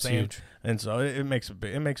 You know what I'm that's saying? huge. And so it makes a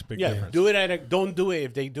big difference. Do it don't do it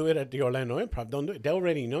if they do it at the Orlando Improv. Don't do it. They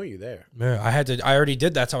already know you there. Yeah, I already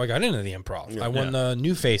did. That's how I got into the improv. I won the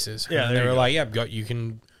New Faces. Yeah, and there they you were go. like,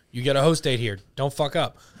 yeah, you get a host date here. Don't fuck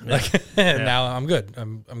up. Like now I'm good.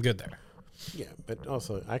 I'm good there. Yeah, but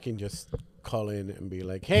also I can just call in and be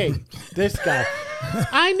like, "Hey, this guy,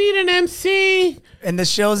 I need an MC. And the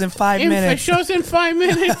show's in 5 It minutes. shows in 5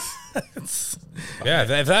 minutes." Yeah,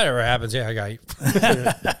 if that ever happens, yeah, I got you.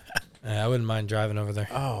 I wouldn't mind driving over there.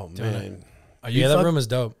 Oh man, Are you Yeah, that fuck- room is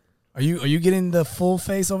dope. Are you getting the full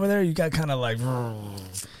face over there? You got kind of like.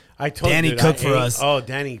 I told Danny you cooked for us. Oh,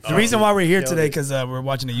 Danny. The reason why we're here killed today it. because we're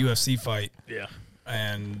watching a UFC fight, Yeah.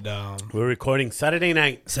 and We're recording Saturday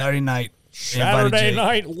night. Saturday night. invited Jay.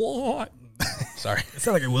 night, what? Sorry. It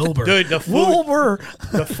sounds like a Wilbur. Dude, the food, Wilbur.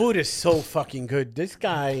 the food is so fucking good. This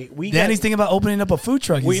guy, Danny's thinking about opening up a food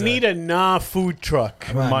truck. we need a food truck.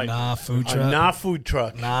 nah food A truck. food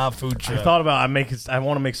truck. Food truck. I thought about I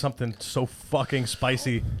want to make something so fucking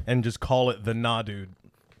spicy and just call it the Nah Dude.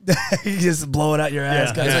 you just blow it out your ass.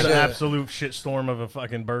 Yeah, guys. it's an absolute shitstorm of a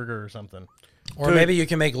fucking burger or something. Or maybe you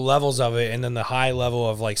can make levels of it, and then the high level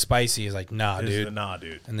of like spicy is like, nah, It's the dude. Nah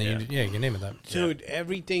Dude. And then you can name it that. Dude,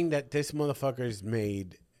 everything that this motherfucker's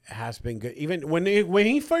made has been good. Even when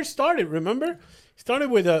he first started, remember? He started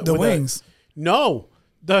with The wings. No.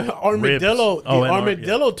 The armadillo, Ribs. Oh, and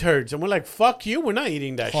armadillo turds. And we're like, fuck you, we're not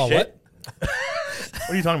eating that Oh, shit. what? What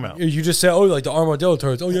are you talking about? You just said, oh, like the armadillo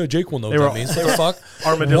turds. Oh, yeah, Jake will know what that means. What the fuck?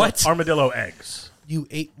 Armadillo eggs. You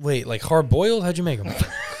ate, wait, like hard boiled? How'd you make them?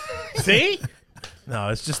 See? No,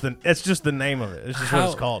 it's just the name of it. It's just what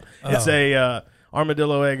it's called. Oh. It's a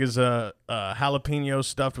armadillo egg is a jalapeno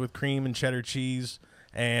stuffed with cream and cheddar cheese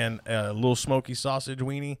and a little smoky sausage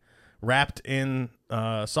weenie wrapped in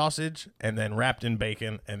sausage and then wrapped in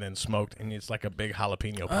bacon and then smoked, and it's like a big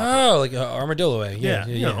jalapeno pepper. Oh, like an armadillo egg. Yeah.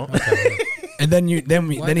 You know. Okay. And then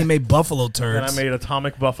he made buffalo turds. And I made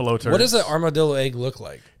atomic buffalo turds. What does an armadillo egg look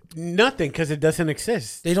like? Nothing, because it doesn't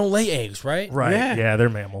exist. They don't lay eggs, right? Right. Yeah. Yeah, they're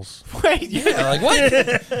mammals. Wait, Yeah, like what?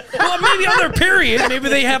 Well, maybe on their period, maybe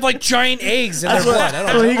they have like giant eggs in their blood. I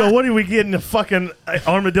don't know. So he go, what are we getting? The fucking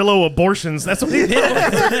armadillo abortions. That's what he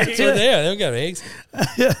did. So they don't got eggs.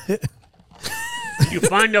 You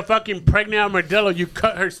find a fucking pregnant armadillo, you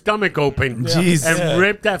cut her stomach open Jeez. and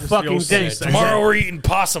rip that fucking old thing. saying. Tomorrow we're eating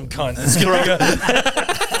possum cunt. It's gonna be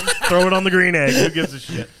good. Throw it on the green egg. Who gives a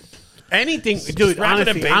shit? Anything, dude, wrap it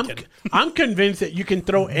in honestly, bacon. I'm convinced that you can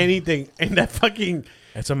throw anything in that fucking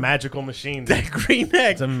It's a magical machine. that green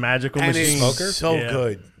egg. It's a magical and machine. it's so Yeah.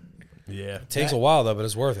 good. Yeah. Takes a while though, but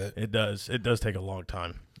it's worth it. It does. It does take a long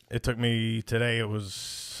time. It took me today. It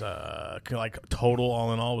was like total,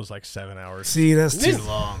 all in all, was like 7 hours. See, that's too This-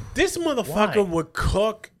 long. This motherfucker Why? would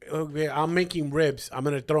cook. Okay, I'm making ribs. I'm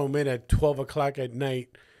going to throw them in at 12 o'clock at night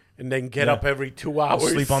and then get up every 2 hours.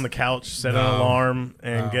 Sleep on the couch, set an alarm,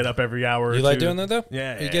 and get up every hour. You or like two. doing that though?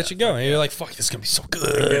 Yeah, It yeah. gets you going. You're like, fuck, this is gonna be so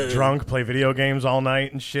good. Get drunk, play video games all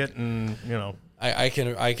night and shit, and you know. I can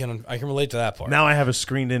relate to that part. Now I have a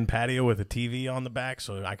screened-in patio with a TV on the back,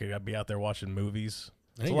 so I could be out there watching movies.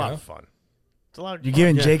 It's There a you lot go. of fun. It's a lot of You're fun.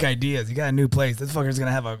 giving Jake ideas. You got a new place. This fucker's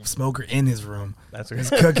gonna have a smoker in his room. That's He's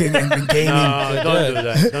cooking and gaming. No, don't do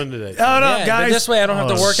that. Don't do that. Oh no, Yeah, guys! but this way I don't have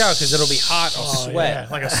to Oh, work out because it'll be hot. I'll sweat. Yeah,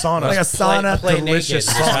 like a sauna. like a sauna. Play delicious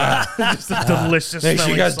naked. sauna. Just a delicious. Make sure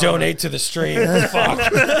you smelling guys sauna. donate to the stream. Fuck.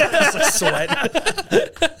 It's like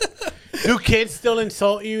sweat. Do kids still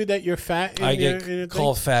insult you that you're fat? I in your get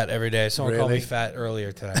called fat every day. Someone called me Really? fat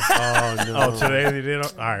earlier today. Oh, no. Oh, today they did.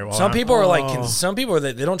 All right. Well, Some people are like, some people are,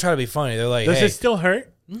 they don't try to be funny. They're like, Does hey, it still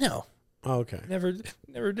hurt? no. Oh, okay. Never did.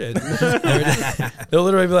 Never did. They'll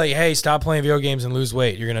literally be like, "Hey, stop playing video games and lose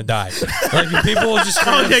weight. You're gonna die." Like people will just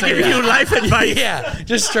straight up They're say giving that. you life advice. Yeah,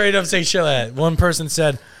 just straight up say shit like that. One person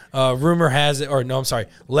said, rumor has it, or no, I'm sorry,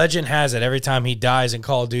 legend has it, every time he dies in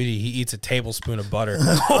Call of Duty, he eats a tablespoon of butter.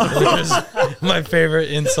 Which is my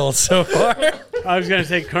favorite insult so far. I was gonna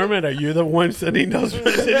say, Kermit, are you the one sending those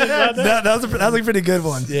messages out there? That was a pretty good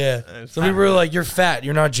one. Yeah. Some people were like, "You're fat.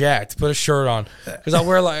 You're not jacked. Put a shirt on."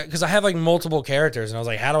 Because I have like multiple characters, and I was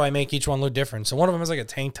like, "How do I make each one look different?" So one of them is like a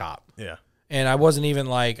tank top. Yeah. And I wasn't even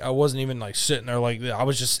like sitting there like, I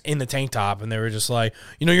was just in the tank top, and they were just like,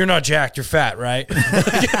 "You're not jacked, you're fat, right?"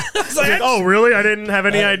 It's like, Oh, really? I didn't have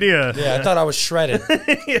any idea. yeah, I thought I was shredded.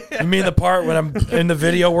 You mean the part when I'm in the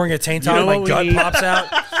video wearing a tank top, know and my what we gut need? pops out?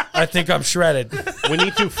 I think I'm shredded. We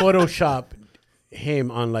need to Photoshop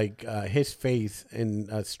him on like his face in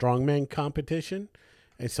a strongman competition,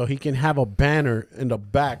 and so he can have a banner in the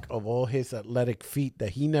back of all his athletic feat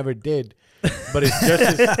that he never did, but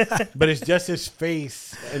it's just his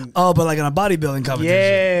face. And Oh, but like in a bodybuilding competition.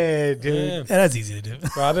 yeah, dude. Yeah. Yeah, that's easy to do.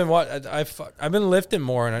 Bro, I've been lifting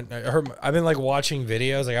more, and I've been like watching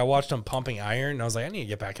videos. Like I watched him pumping iron, and I was like, I need to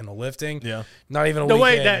get back into lifting. Yeah. Not even a The week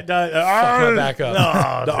way in. that Fuck my Arnold, back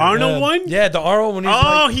up. the Arnold one. Yeah, the Arnold when he's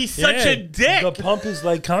Oh, like, he's such a dick. The pump is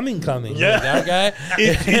like coming. Yeah. Like, that guy.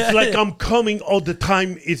 It's like I'm coming all the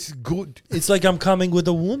time. It's good. It's like I'm coming with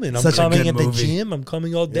a woman. I'm Such a coming good at the movie. gym. I'm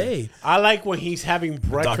coming all day. I like when he's having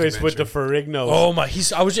breakfast with the Ferrignos. Oh my!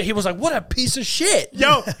 He was like, "What a piece of shit."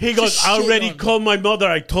 Yo, he goes, Just I shit already on called my mother.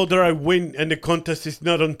 I told her I win, and the contest is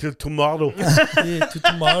not until tomorrow. Yeah, to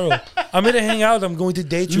tomorrow. I'm gonna hang out. I'm going to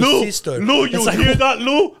date your Lou, sister. Lou, you It's like, hear that,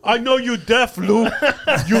 Lou? I know you deaf, Lou.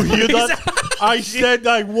 You hear that? I said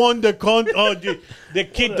I won the Oh, the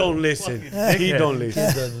kid don't listen. He don't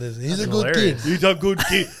listen. He's a good hilarious. kid. He's a good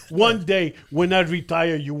kid. One day, when I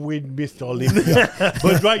retire, you win Mr. Olympia.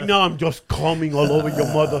 But right now, I'm just coming all over your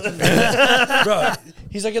mother's face. Bro,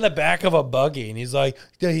 he's like in the back of a buggy, and he's like,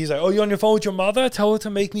 "Oh, you on your phone with your mother? Tell her to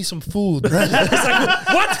make me some food." It's like,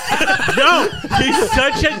 what? No, he's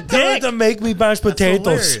such a Tell her dick. to make me mashed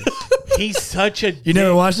potatoes. He's such a dick. You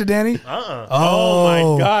never watched it, Danny? Oh,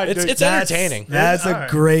 my God. It's dude. it's entertaining. That's a Alright.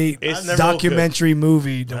 great It's never documentary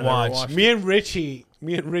movie to never watch. watched Me and Richie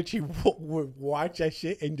would watch that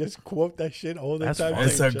shit and just quote that shit all the That's time. fun.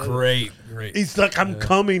 It's a great. It's like I'm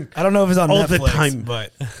coming. I don't know if it's on All Netflix, the time.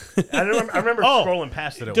 but I remember Oh, scrolling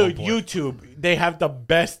past it at Dude, one point. YouTube, they have the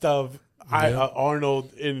best of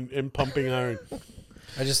Arnold in Pumping Iron.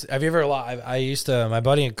 Have you ever? I used to. My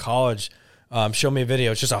buddy in college showed me a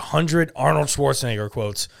video. It's just 100 Arnold Schwarzenegger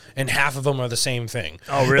quotes, and half of them are the same thing.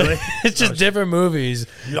 Oh, really? It's just different movies.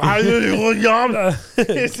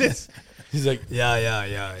 He's like,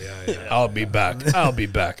 yeah. I'll be back.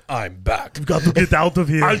 I'm back. You've got to get out of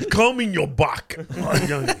here. I'll come in your back.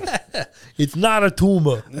 It's not a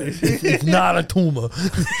tumor. It's not a tumor.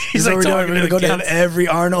 He's like, we're talking going to go down kids. every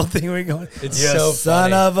Arnold thing we're going. It's You so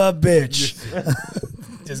son funny. of a bitch.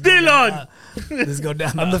 Just go Dylan! down- Just go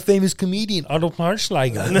down. I'm the famous comedian, Arnold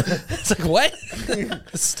Schwarzenegger. It's like, what?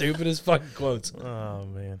 The stupidest fucking quotes. Oh,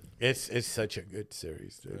 man. It's such a good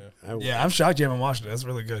series, dude. Yeah, I'm shocked you haven't watched it. That's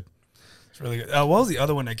really good. It's really good. What was the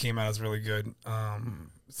other one that came out? It's really good.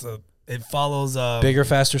 So it follows. Bigger,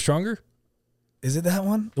 faster, stronger? Is it that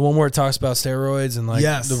one? The one where it talks about steroids and like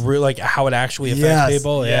Yes. the real, like how it actually affects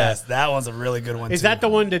people. Yes, that one's a really good one. Is too. that the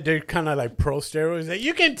one that they're kind of like pro steroids? That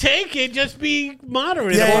you can take it, just be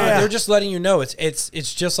moderate. Yeah, about it. They're just letting you know it's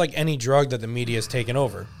just like any drug that the media has taken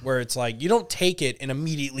over, where it's like you don't take it and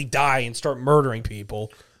immediately die and start murdering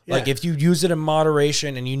people. Like Yeah. if you use it in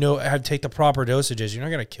moderation and you know how to take the proper dosages, you're not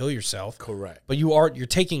gonna kill yourself. Correct. But you're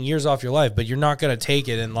taking years off your life, but you're not gonna take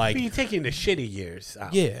it and like But you're taking the shitty years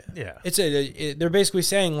out. yeah. Yeah. They're basically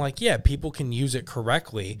saying like, yeah, people can use it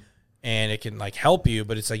correctly and it can like help you,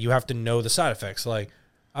 but it's like you have to know the side effects. Like,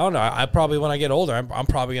 I don't know. I probably, when I get older, I'm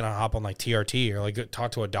probably going to hop on like TRT or like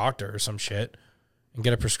talk to a doctor or some shit and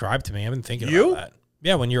get it prescribed to me. I've been thinking about that.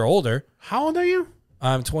 Yeah. When you're older. How old are you?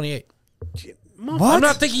 I'm 28. What? I'm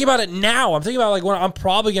not thinking about it now. I'm thinking about like when I'm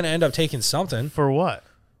probably going to end up taking something. For what?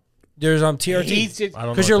 There's He's TRT just- I don't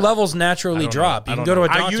know because your what that- levels naturally drop. You I can don't go to a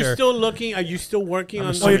know. doctor. Are you still looking? Are you still working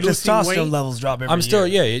on Well, your losing testosterone weight? levels drop every I'm still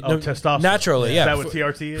year. Oh, testosterone. Naturally, yeah. Is that what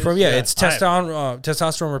TRT is? From it's I-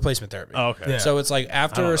 testosterone replacement therapy. Oh, okay. Yeah. So it's like I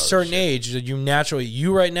after don't know a this certain shit. age,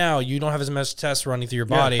 you right now you don't have as much tests running through your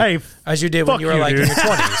body Hey, as you did when fuck you were you, like dude. in your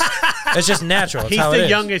 20s. It's just natural. It's He's how it the is.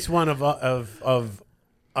 youngest one of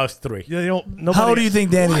us three. Yeah, nobody, How old do you think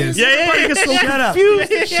Danny is? Yeah. Shut up.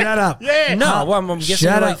 Shut up. No, well, I'm guessing Shut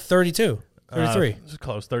you're like up. 32, 33. It's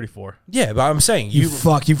close, 34. Yeah, but I'm saying You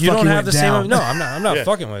fuck. You don't fucking have went the down. same. No, I'm not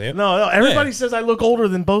fucking with you. No, everybody Yeah. says I look older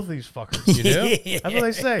than both these fuckers. You do? That's what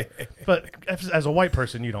they say. But as a white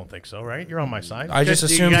person, you don't think so, right? You're on my side. I just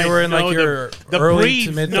Because assumed you guys were in like know your the early breeds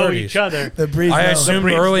to mid know 30s. each other. The breeze. I no. assumed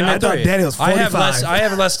breeds early know. mid I thought 30s. Danny was I have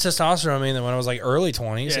 45. less testosterone in me than when I was like early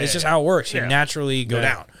 20s. Yeah, It's just yeah. how it works. You Yeah. naturally go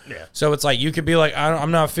down. Yeah. So it's like you could be like,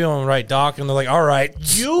 I'm not feeling right, doc, and they're like, all right,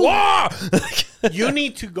 You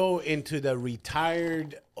need to go into the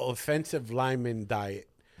retired offensive lineman diet,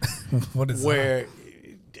 What is where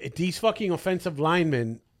these fucking offensive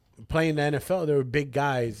linemen playing the NFL, they were big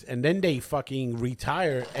guys, and then they fucking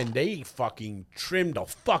retire and they fucking trim the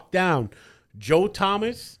fuck down. Joe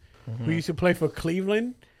Thomas, who used to play for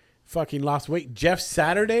Cleveland, fucking lost weight. Jeff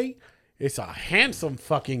Saturday is a handsome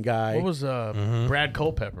fucking guy. What was Brad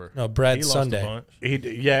Culpepper? No, Brad He lost Sunday. a bunch.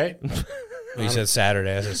 Yeah. You said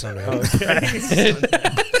Saturday. I said Sunday.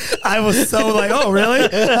 I was so like, oh really?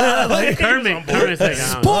 Like, Kermit's like,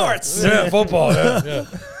 sports. Yeah, football. Yeah.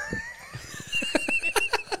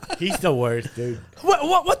 he's the worst, dude.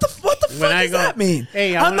 What the fuck I does go, that mean?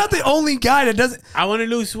 "Hey, I'm not the only guy that doesn't. I want to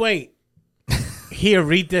lose weight. Here,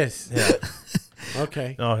 read this. Yeah.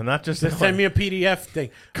 Okay. No, not just Just send me a PDF thing.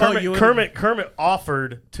 Kermit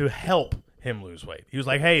offered to help him lose weight. He was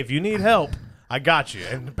like, "Hey, if you need help, I got you."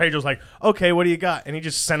 And Pedro's like, "Okay, what do you got?" And he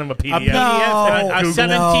just sent him a A PDF. PDF, a Google.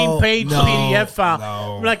 17-page No, PDF file.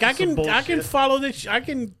 no. I'm like, I can bullshit. follow this.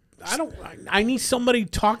 I need somebody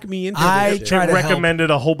to talk me into I this. try to help.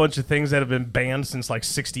 Recommended a whole bunch of things that have been banned since like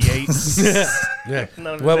 '68. Yeah.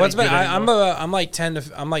 Well, what's been? I'm like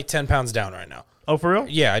 10 pounds down right now. Oh, for real?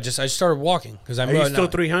 Yeah, I started walking because I'm Are you still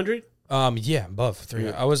 300? yeah, above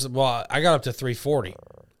 300. I got up to 340.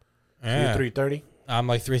 Yeah. 330? I'm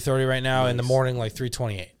like 330 right now. In the morning, like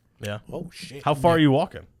 328. Yeah. Oh, shit. How far are you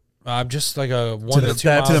walking? I'm just like a 1 to 2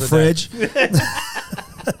 miles to the a day. fridge.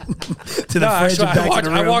 To the No, fridge actually, and back to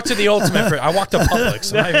the I room. walked to the ultimate fridge. I walked to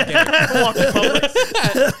Publix. I'm not even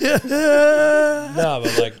kidding. No,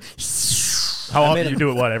 but like How often you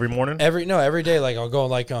do it? What, every morning? every day, like I'll go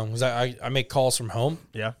like 'cause I make calls from home,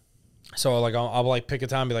 Yeah. so like I'll like pick a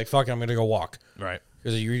time, and be like, fuck it, I'm gonna go walk. Right.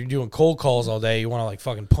 Because you're doing cold calls all day, you want to like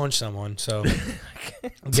fucking punch someone. So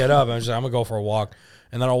get up. I'm gonna go for a walk,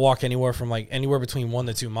 and then I'll walk anywhere between 1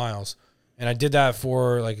 to 2 miles. And I did that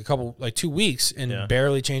for like 2 weeks, and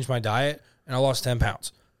barely changed my diet, and I lost 10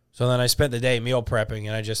 pounds. So then I spent the day meal prepping,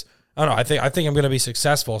 and I don't know. I think I'm gonna be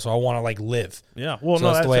successful, so I want to like live. Yeah. Well, So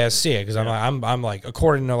that's the way I see it. Because I'm like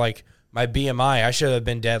according to like my BMI, I should have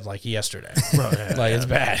been dead like yesterday. Like it's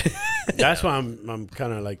bad. That's why I'm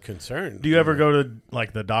kind of like concerned. Do you ever go to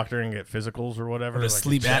like the doctor and get physicals or whatever? The like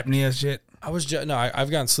sleep check? apnea shit.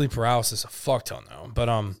 I've gotten sleep paralysis a fuck ton though. But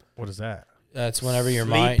What is that? that's whenever your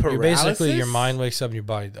Sleep mind, you're basically your paralysis? mind wakes up and your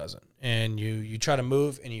body doesn't, and you try to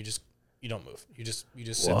move and you don't move. You just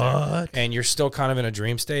sit there, and you're still kind of in a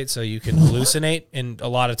dream state, so you can hallucinate. And a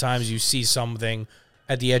lot of times you see something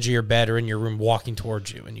at the edge of your bed or in your room walking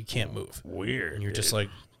towards you, and you can't move. Weird. And you're just dude. like,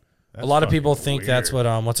 That's a lot of fucking people think that's weird.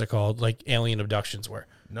 what what's it called, like alien abductions were.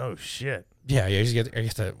 No shit. Yeah, I get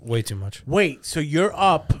that way too much. Wait, so you're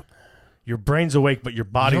up. Your brain's awake, but your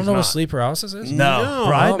You body's don't know not. what sleep paralysis is? No.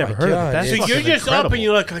 Bro, I'd Oh never my heard of God. it. That's So fucking you're just up incredible. and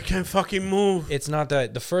you're like, I can't fucking move. It's not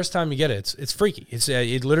that the first time you get it, it's freaky.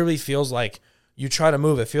 It literally feels like you try to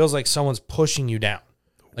move. It feels like someone's pushing you down.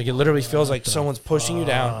 Like it literally feels like someone's pushing you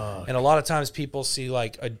down. And a lot of times people see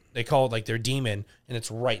like they call it like their demon, and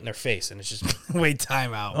it's right in their face, and it's just. Wait,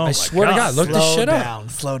 time out. Oh I my swear to God, look this slow shit up. down.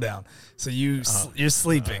 Slow down. So you're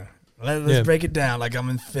sleeping. Let's break it down like I'm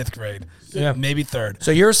in 5th grade. Yeah. Maybe 3rd. So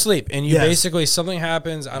you're asleep, and you Yes. basically something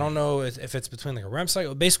happens. I don't know if it's between like a REM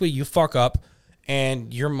cycle. Basically, you fuck up,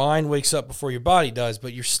 and your mind wakes up before your body does,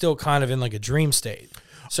 but you're still kind of in like a dream state.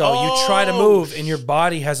 So you try to move, and your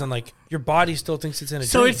body hasn't like your body still thinks it's in a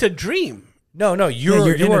So dream. it's a dream. No,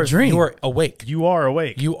 you're in a dream. You are awake. You are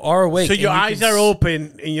awake. You are awake. So and your you eyes can are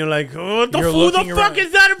open, and you're like, oh, who You're the looking fuck around-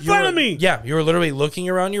 is that in front you're- of me? Yeah, you're literally looking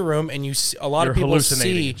around your room, and you see, a lot You're of people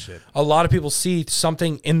hallucinating see and shit. a lot of people see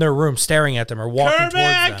something in their room staring at them or walking Kermit, towards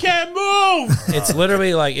I them. can't move. It's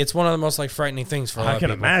literally like it's one of the most like frightening things for a lot I of can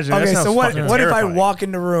people. imagine. Okay, That so sounds what fucking if I terrifying. walk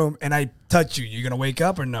in the room and I touch you? You gonna wake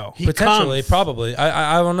up or no? He Potentially, comes. probably.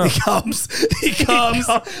 I don't know. He comes. He comes.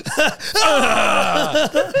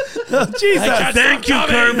 Oh, Jesus. Thank you,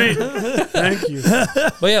 Kermit. Thank you.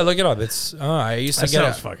 But yeah, look it up. It's I used to That get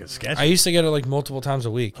sounds it. fucking sketchy. I used to get it like multiple times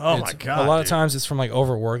a week. Oh my It's- God, A lot of dude. times it's from like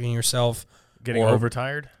overworking yourself, Getting or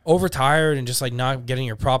overtired. overtired, and just like not getting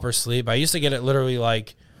your proper sleep. I used to get it literally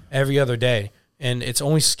like every other day, and it's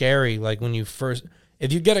only scary like when you first.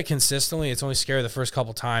 If you get it consistently, it's only scary the first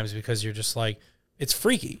couple times because you're just like it's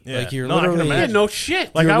freaky. Yeah. Like you're No, I can literally Yeah, imagine. no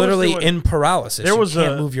shit. Like, you're I was literally doing- in paralysis. There You was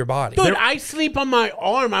can't a- move your body. Dude, I sleep on my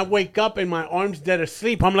arm. I wake up and my arm's dead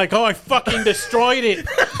asleep. I'm like, oh, I fucking destroyed it.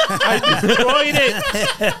 I destroyed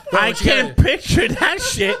it. I can't picture that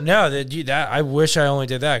shit. No, that I wish I only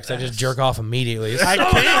did that because I just jerk off immediately. I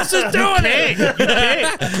Someone can't. else is doing it. You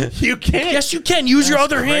can't. You can't. Yes, you can use your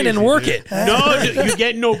other hand and crazy, work dude. it. No, you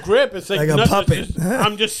get no grip. It's like, Like a nothing. puppet.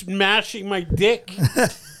 I'm just smashing my dick.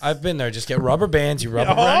 I've been there. Just get rubber bands. You rub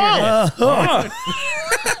them around your head.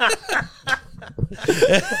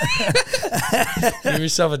 Give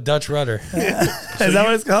yourself a Dutch rudder. Is that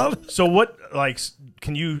what it's called? So what, like,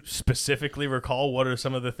 can you specifically recall what are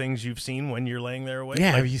some of the things you've seen when you're laying there awake? Yeah,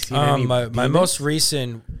 Like, have you seen any? My most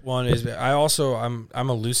recent one is I'm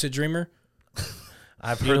a lucid dreamer.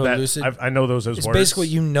 I've You heard know that. lucid? I know those as It's words. basically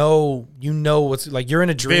you know what's like you're in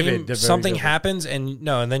a dream, Vivid, very something vivid. happens and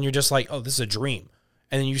then you're just like, oh, this is a dream.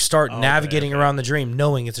 And then you start navigating around the dream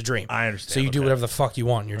knowing it's a dream. I understand, So you do okay. whatever the fuck you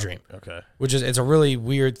want in your dream. Okay. Which is it's a really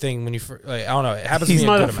weird thing when you like, I don't know, it happens to These me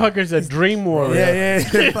a good amount. motherfuckers a dream warrior. Yeah. Yeah,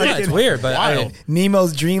 it's Fucking weird, but Wild.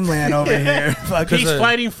 Nemo's Dreamland over here. Fucking- He's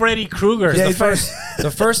fighting Freddy Krueger. Yeah, The he's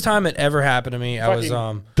the first time it ever happened to me, I was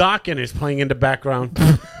fucking Dokken is playing in the background.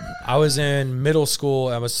 I was in middle school.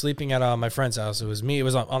 I was sleeping at my friend's house. It was me. It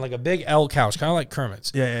was on like a big L couch, kind of like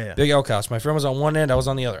Kermit's. Yeah. Big L couch. My friend was on one end. I was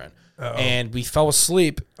on the other end. And we fell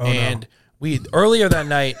asleep. We earlier that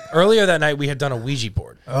night we had done a Ouija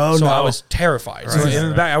board. Oh, so no. I was terrified. So in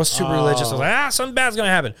the back, I was super religious. I was like, something bad's gonna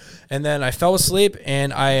happen. And then I fell asleep,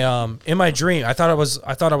 and I in my dream I thought I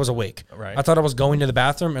was awake. Right. I thought I was going to the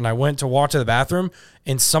bathroom, and I went to walk to the bathroom,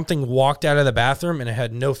 and something walked out of the bathroom, and it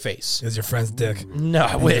had no face. Is your friend's dick? No,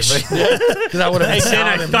 I wish because I would have. And then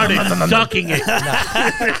I started sucking it.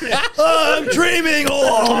 I'm dreaming.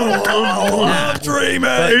 I'm dreaming.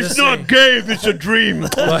 It's not gay if it's a dream.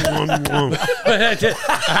 But I did.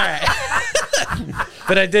 All right.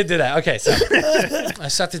 But I did do that. Okay, so I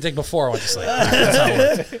sucked a dick before I went to sleep. That's how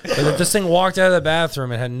it works. But this thing walked out of the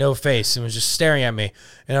bathroom and had no face and was just staring at me.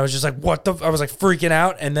 And I was just like, what the? I was like freaking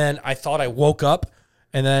out. And then I thought I woke up.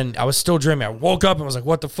 And then I was still dreaming. I woke up and was like,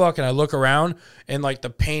 what the fuck? And I look around and like the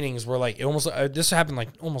paintings were like, it almost, this happened like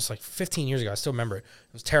almost like 15 years ago. I still remember it.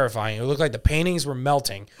 It was terrifying. It looked like the paintings were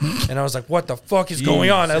melting. And I was like, what the fuck is going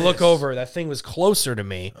on? I look over, that thing was closer to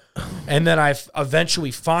me. And then I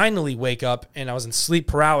finally wake up and I was in sleep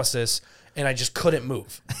paralysis and I just couldn't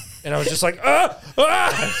move. And I was just like,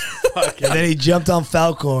 And then he jumped on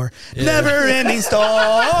Falcor. Never ending story.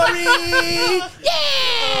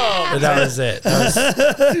 But that was it. That was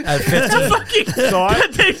at 15. Fucking, that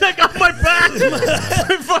thing's like on my back.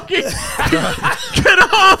 Fucking get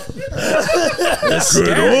off. That's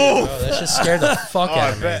scary. Bro. That just scared the fuck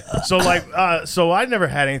out of me. So so I never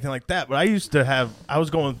had anything like that, but I used to have. I was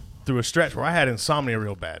going through a stretch where I had insomnia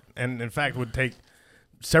real bad, and in fact would take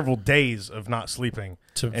several days of not sleeping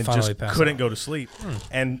and just couldn't go to sleep.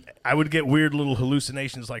 And I would get weird little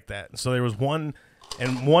hallucinations like that. And so there was one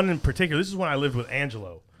in particular. This is when I lived with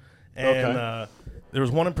Angelo, and there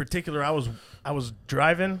was one in particular. I was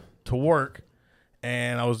driving to work,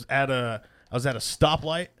 and I was at a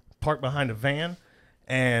stoplight, parked behind a van,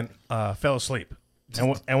 and fell asleep.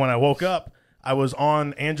 And when I woke up, I was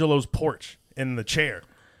on Angelo's porch in the chair.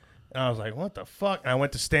 And I was like, what the fuck? And I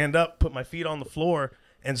went to stand up, put my feet on the floor,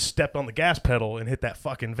 and stepped on the gas pedal and hit that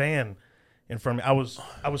fucking van in front of me.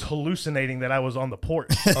 I was hallucinating that I was on the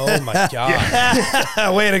porch. Oh, my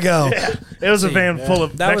God. Way to go. Yeah. It was a van full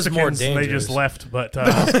of that Mexicans. Was more and dangerous. they just left. But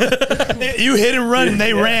You hit and run, and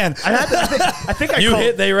they ran. I think I You called,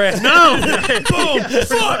 hit, they ran. No. Boom.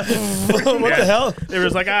 Fuck. What the hell? It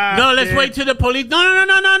was like, No, let's wait till the police.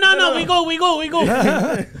 No. We go.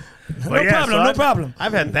 But No problem.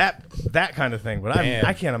 I've had that kind of thing, but Damn.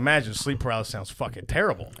 I can't imagine sleep paralysis sounds fucking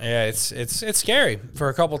terrible. Yeah, it's scary for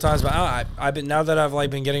a couple times, but I've been now that I've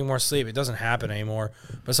been getting more sleep, it doesn't happen anymore.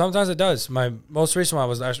 But sometimes it does. My most recent one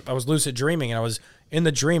I was lucid dreaming, and I was in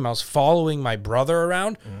the dream. I was following my brother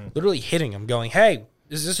around, literally hitting him, going, "Hey,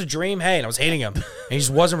 is this a dream? Hey!" And I was hitting him, and he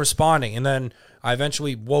just wasn't responding. And then I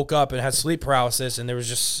eventually woke up and had sleep paralysis, and there was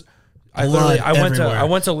just. I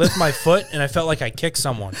went to lift my foot, and I felt like I kicked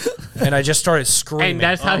someone, and I just started screaming. And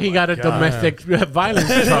that's how he got a domestic violence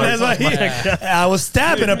charge. I was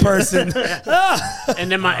stabbing a person.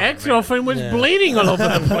 And then my ex-girlfriend was bleeding all over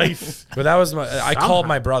the place. But that was I called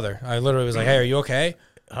my brother. I literally was like, "Hey, are you okay?"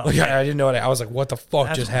 Like, I didn't know what I was like. What the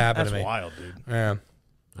fuck just happened to me? That's wild, dude. Yeah.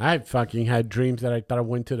 I fucking had dreams that I thought I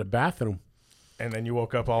went to the bathroom. And then you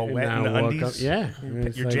woke up all wet And in I the woke undies. up, yeah. Your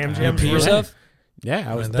It's jam like, jams. Pee yourself? Yeah,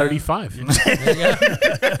 I was And then- 35. There you go.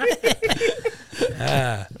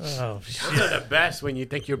 Those are the best when you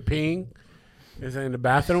think you're peeing. Is in the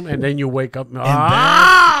bathroom, and then you wake up.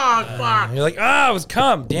 Fuck! You're like, I was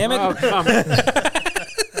cum. Damn it. Oh, come.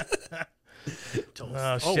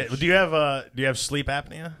 Oh shit! Do you have sleep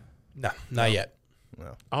apnea? No, not yet.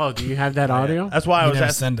 Oh, do you have that audio? That's why I was never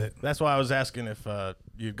asking. send it. That's why I was asking if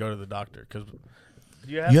you'd go to the doctor because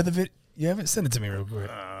you You have the vid. You haven't sent it to me real quick.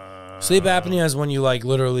 Sleep apnea is when you like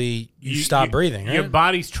you stop breathing, right? Your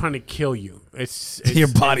body's trying to kill you. It's Your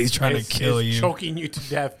body's trying to kill it's you. choking you to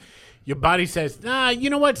death. Your body says, "Nah, you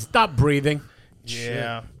know what? Stop breathing."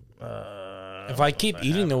 Yeah. If I keep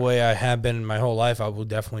eating the way I have been my whole life, I will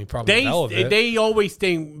definitely probably develop it. They always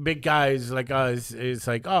think big guys like us is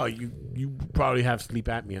like, oh, you probably have sleep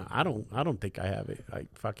apnea. I don't think I have it. I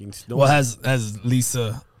fucking snore. Well, has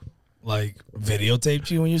Lisa like videotaped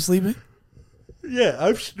you when you're sleeping? Yeah,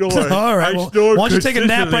 I've snored. All right. Well, why don't you take a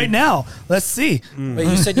nap right now? Let's see. But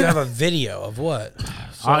you said you have a video of what?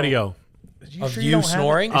 Audio Of you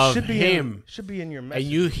snoring? of should be him, should be in your and message.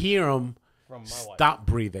 you hear him from my wife. stop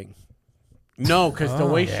breathing. No, because the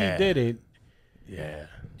way she did it. Yeah.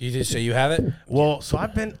 You did so you have it? Well, so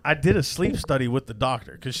I did a sleep study with the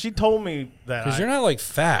doctor because she told me that Because you're not like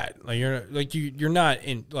fat. Like you're not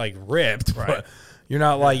in like ripped, but you're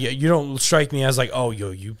not like you don't strike me as like, oh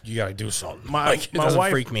you gotta do something. It doesn't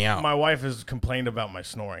wife freak me out. My wife has complained about my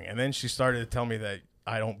snoring, and then she started to tell me that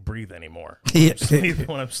I don't breathe anymore Yeah.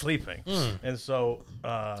 when I'm sleeping. And so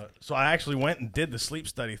I actually went and did the sleep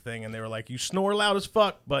study thing, and they were like, you snore loud as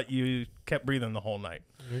fuck, but you kept breathing the whole night.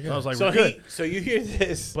 So I was like, So we're good. so you hear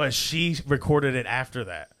this? But she recorded it after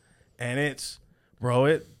that, and it's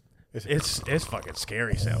fucking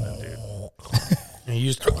scary sounding, dude. And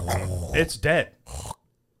you just It's dead,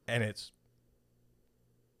 and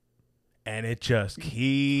it just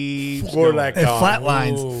keeps For going. like It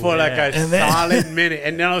flatlines. for like a And then- solid minute,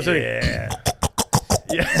 and then I was like, Yeah.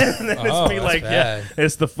 Yeah, and then it's Oh, me that's like, bad.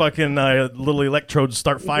 it's the fucking little electrodes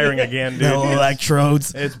start firing again, dude. No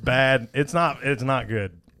electrodes. It's bad. It's not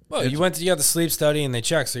good. well, you got the sleep study and they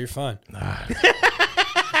checked, so you're fine.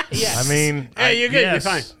 I mean, Hey, you're good. You're yes,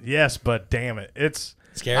 fine. Yes, but damn it, it's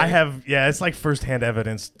Scary? it's like firsthand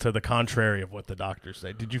evidence to the contrary of what the doctors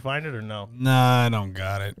say. Did you find it or no? Nah, I don't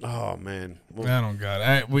got it. oh man. I don't got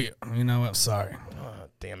it. You know what? Sorry.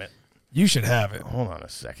 Damn it. You should have it. Hold on a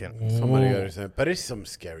second. Somebody understand, but it's some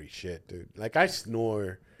scary shit, dude. Like I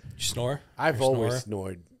snore. You snore? I've You're a always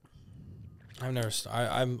snorer? snored. I've never.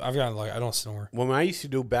 I've gotten like I don't snore. When I used to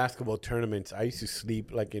do basketball tournaments, I used to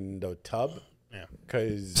sleep like in the tub. Yeah.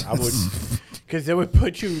 Because I would, because they would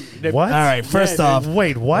put you. What? All right, first off,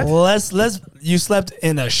 Wait, what? let's you slept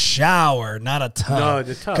in a shower, not a tub. No,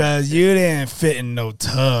 the tub. Because you didn't fit in no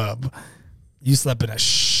tub. You slept in a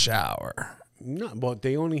shower. No, but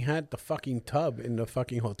they only had the fucking tub in the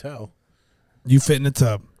fucking hotel. You fit in the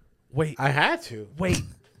tub. Wait, I had to. wait.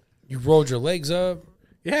 You rolled your legs up,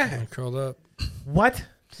 Yeah. curled up. What?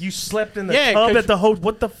 You slept in the Yeah, tub 'cause- at the hotel?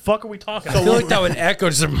 What the fuck are we talking I feel about? like that would echo.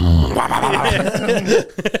 Just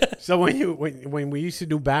So when we used to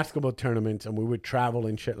do basketball tournaments and we would travel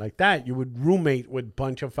and shit like that, you would roommate with a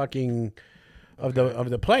bunch of fucking of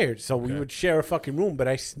the players. So we would share a fucking room, but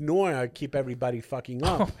I snore. I'd keep everybody fucking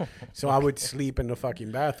up. So I would sleep in the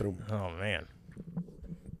fucking bathroom. Oh man,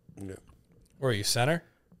 Yeah. where are you, center?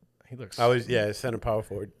 he looks. I was center power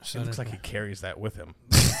forward. He looks like he carries that with him.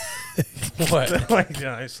 What? Like,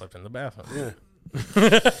 yeah, I slept in the bathroom. Yeah.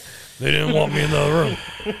 They didn't want me in the room.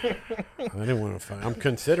 I didn't want to fight. I'm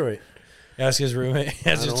considerate. Ask his roommate,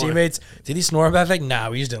 ask his don't teammates. Did he snore about that? Nah,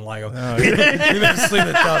 we just didn't like him. He been asleep in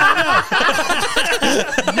the tub.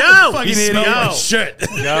 No, He smelled like shit.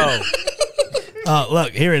 Yo. Oh,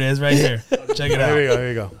 look, here it is, right here. Check it There we out. go. There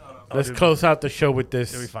you go. Let's close out the show with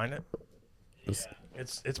this. Did we find it?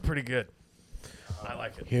 It's pretty good. I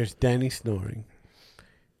like it. Here's Danny snoring.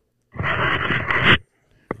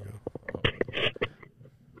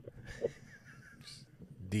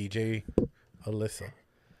 DJ Alyssa.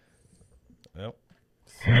 Yep.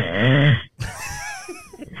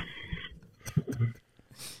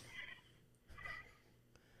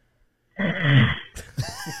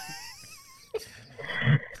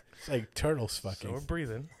 It's like turtles So fucking. we're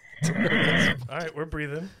breathing. All right, we're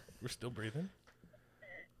breathing. We're still breathing.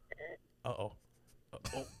 Uh-oh.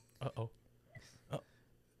 Uh-oh. Uh-oh.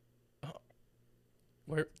 Uh-oh.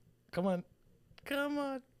 Where? Come on. Come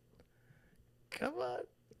on. Come on.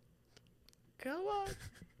 Come on.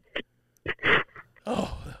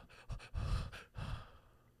 Oh.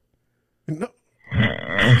 No.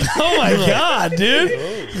 Oh my God, dude.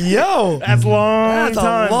 Yo. That's That's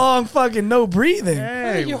time. a long fucking no breathing.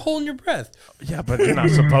 Hey. You're holding your breath. Yeah, but you're not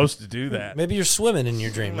supposed to do that. Maybe you're swimming in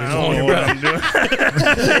your dream. You're I just don't holding know your what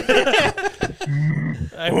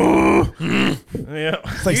I'm doing. Yeah.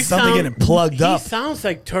 It's like You something sound- getting plugged He up. sounds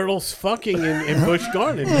like turtles fucking in Busch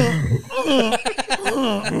Garden.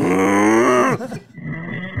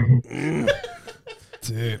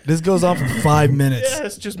 Dude, this goes on for 5 minutes. Yeah,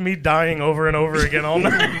 it's just me dying over and over again all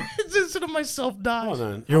night. It's instead of myself dying. Hold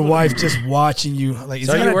on. Your wife just watching you. Like, is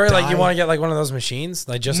So he you gonna worry like die? you want to get like one of those machines,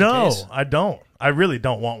 like just in No, case? I don't. I really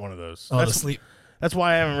don't want one of those. Oh, to that's, sleep. that's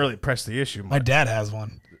why I haven't really pressed the issue My much. dad has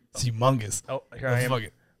one. It's humongous. Oh, here I am. Fuck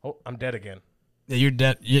it. Oh, I'm dead again. Yeah, you're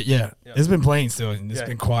dead. Yeah. It's been playing still, and it's Yeah.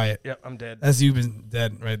 been quiet. Yep, I'm dead. That's you been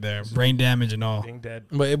dead right there. Brain damage and all. Being dead.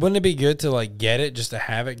 But wouldn't it be good to like get it just to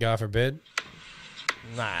have it? God forbid.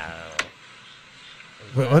 Nah.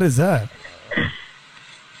 What is that?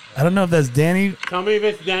 I don't know if that's Danny. Tell me if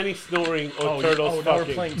it's Danny snoring or turtles now we're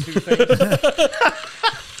fucking. playing two things.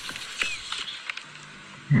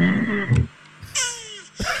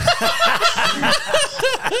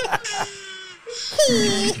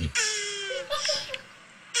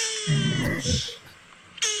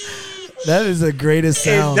 That is the greatest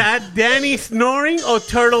Is sound. that Danny snoring or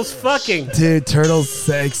turtles fucking? Dude, turtles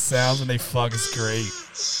sex sounds when they fuck is great.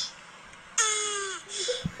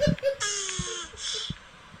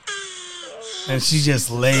 And she just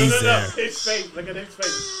lays there. His face. Look at his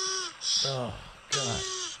face. Oh, God.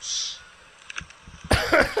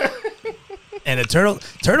 And the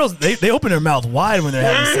turtles, they open their mouth wide when they're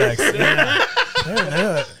having sex. Yeah.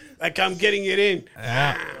 They're- Like I'm getting it in.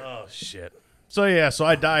 yeah. Oh, shit. So, yeah, so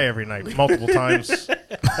I die every night multiple times.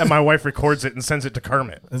 And my wife records it and sends it to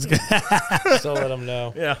Kermit. That's good. So let them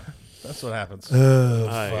know. Yeah, that's what happens. All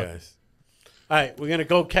right, guys. All right, we're gonna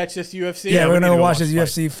go catch this UFC. Yeah, we're we gonna need go watch the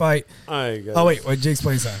this UFC fight. All right, guys. Oh wait, Jake's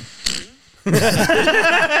playing something. And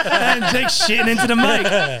Jake's shitting into the mic.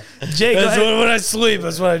 Jake, go That's ahead. when I sleep.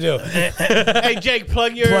 That's what I do. Hey, Jake,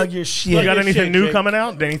 plug your shit. You got your anything shit, new Jake. coming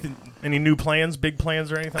out? Any new plans, big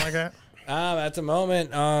plans or anything like that? At the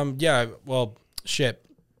moment, yeah. Well, shit.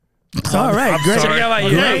 All right, great. Check out my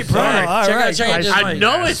Great, bro. Sorry. All right. Check out just I my-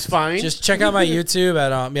 know it's fine. Just check out my YouTube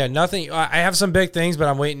at yeah, nothing. I have some big things, but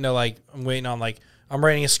I'm waiting on I'm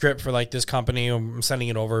writing a script for like this company. I'm sending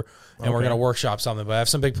it over, and we're gonna workshop something. But I have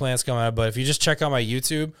some big plans coming out. But if you just check out my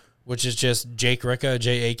YouTube, which is just Jake RICCA,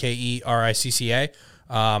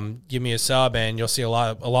 JAKERICCA, give me a sub, and you'll see a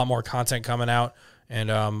lot more content coming out. And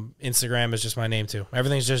Instagram is just my name too.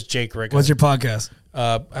 Everything's just Jake RICCA. What's your podcast?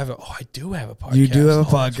 I do have a podcast. You do have a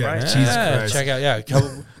podcast. right. Jesus Yeah, Christ. check out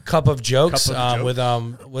Cup of Jokes, Cup of with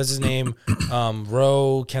what's his name,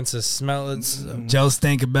 Ro Kensa Smells, Joe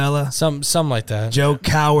Stankabella. something like that. Joe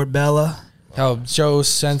Coward Bella. How Joe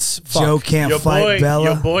Sense Joe can't fight Bella.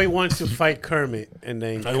 Your boy wants to fight Kermit, and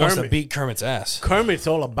then He wants to beat Kermit's ass. Kermit's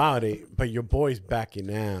all about it, but your boy's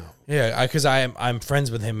backing out. Yeah, because I'm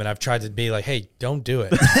friends with him, and I've tried to be like, hey, don't do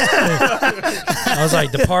it. I was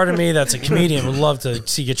like, the part of me that's a comedian would love to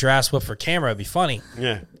see you get your ass whipped for camera. It'd be funny,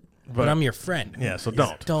 Yeah. but I'm your friend. Yeah, so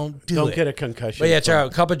don't. Don't do Don't it. get a concussion. But yeah, check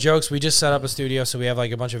out Cup of Jokes. We just set up a studio, so we have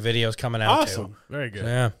like a bunch of videos coming out Awesome. too. Very good.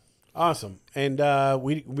 Yeah. Awesome. And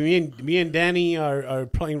me and Danny are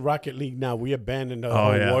playing Rocket League now. We abandoned the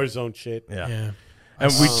whole yeah. Warzone shit. Yeah. Yeah. And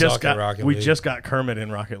we suck just at got Rocket League. Kermit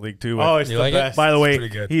in Rocket League too. Oh, it's You the like it? best. By the way,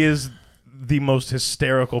 pretty good. he is the most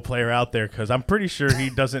hysterical player out there because I'm pretty sure he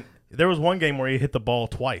doesn't. There was one game where he hit the ball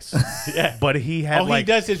twice. Yeah. But he had All like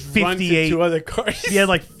he does is runs 58. into other cars. He had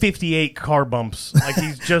like 58 car bumps. Like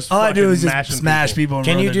he's just All I do is just mashing smash people. and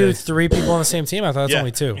Can ruin you their do day. 3 people on the same team? I thought it's Yeah.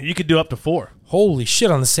 only 2. You could do up to 4. Holy shit,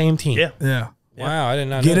 on the same team. Yeah. Yeah. Wow, I did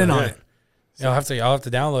not Get know in that. on it. Yeah, I'll have to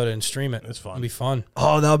download it and stream it. It's fun. It'll be fun.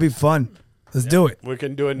 Oh, that'll be fun. Let's do it. We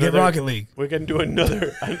can do another Get Rocket League. We can do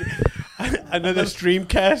another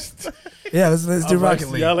streamcast. Yeah, let's do of us Rocket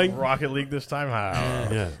League. Yelling. Rocket League this time.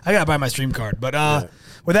 Yeah. I gotta buy my stream card. But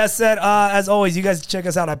with that said, as always, you guys check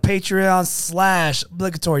us out at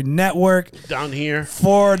Patreon/Obligatory Network Down here.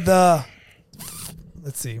 for the.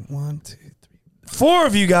 Let's see, 1, 2, 3, 4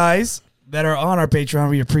 of you guys that are on our Patreon.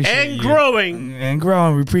 We appreciate And you. growing. And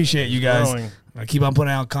growing. We appreciate you guys. Growing. I keep on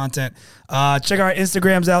putting out content. Check our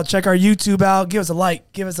Instagrams out. Check our YouTube out. Give us a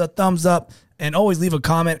like. Give us a thumbs up. And always leave a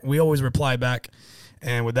comment. We always reply back.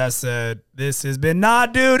 And with that said, this has been Nah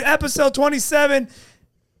Dude, episode 27.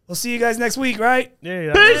 We'll see you guys next week, right?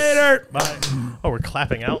 Yeah. Later. Bye. Oh, we're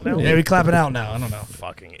clapping out now? Yeah, we clapping out now. I don't know.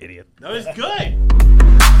 Fucking idiot. That was good.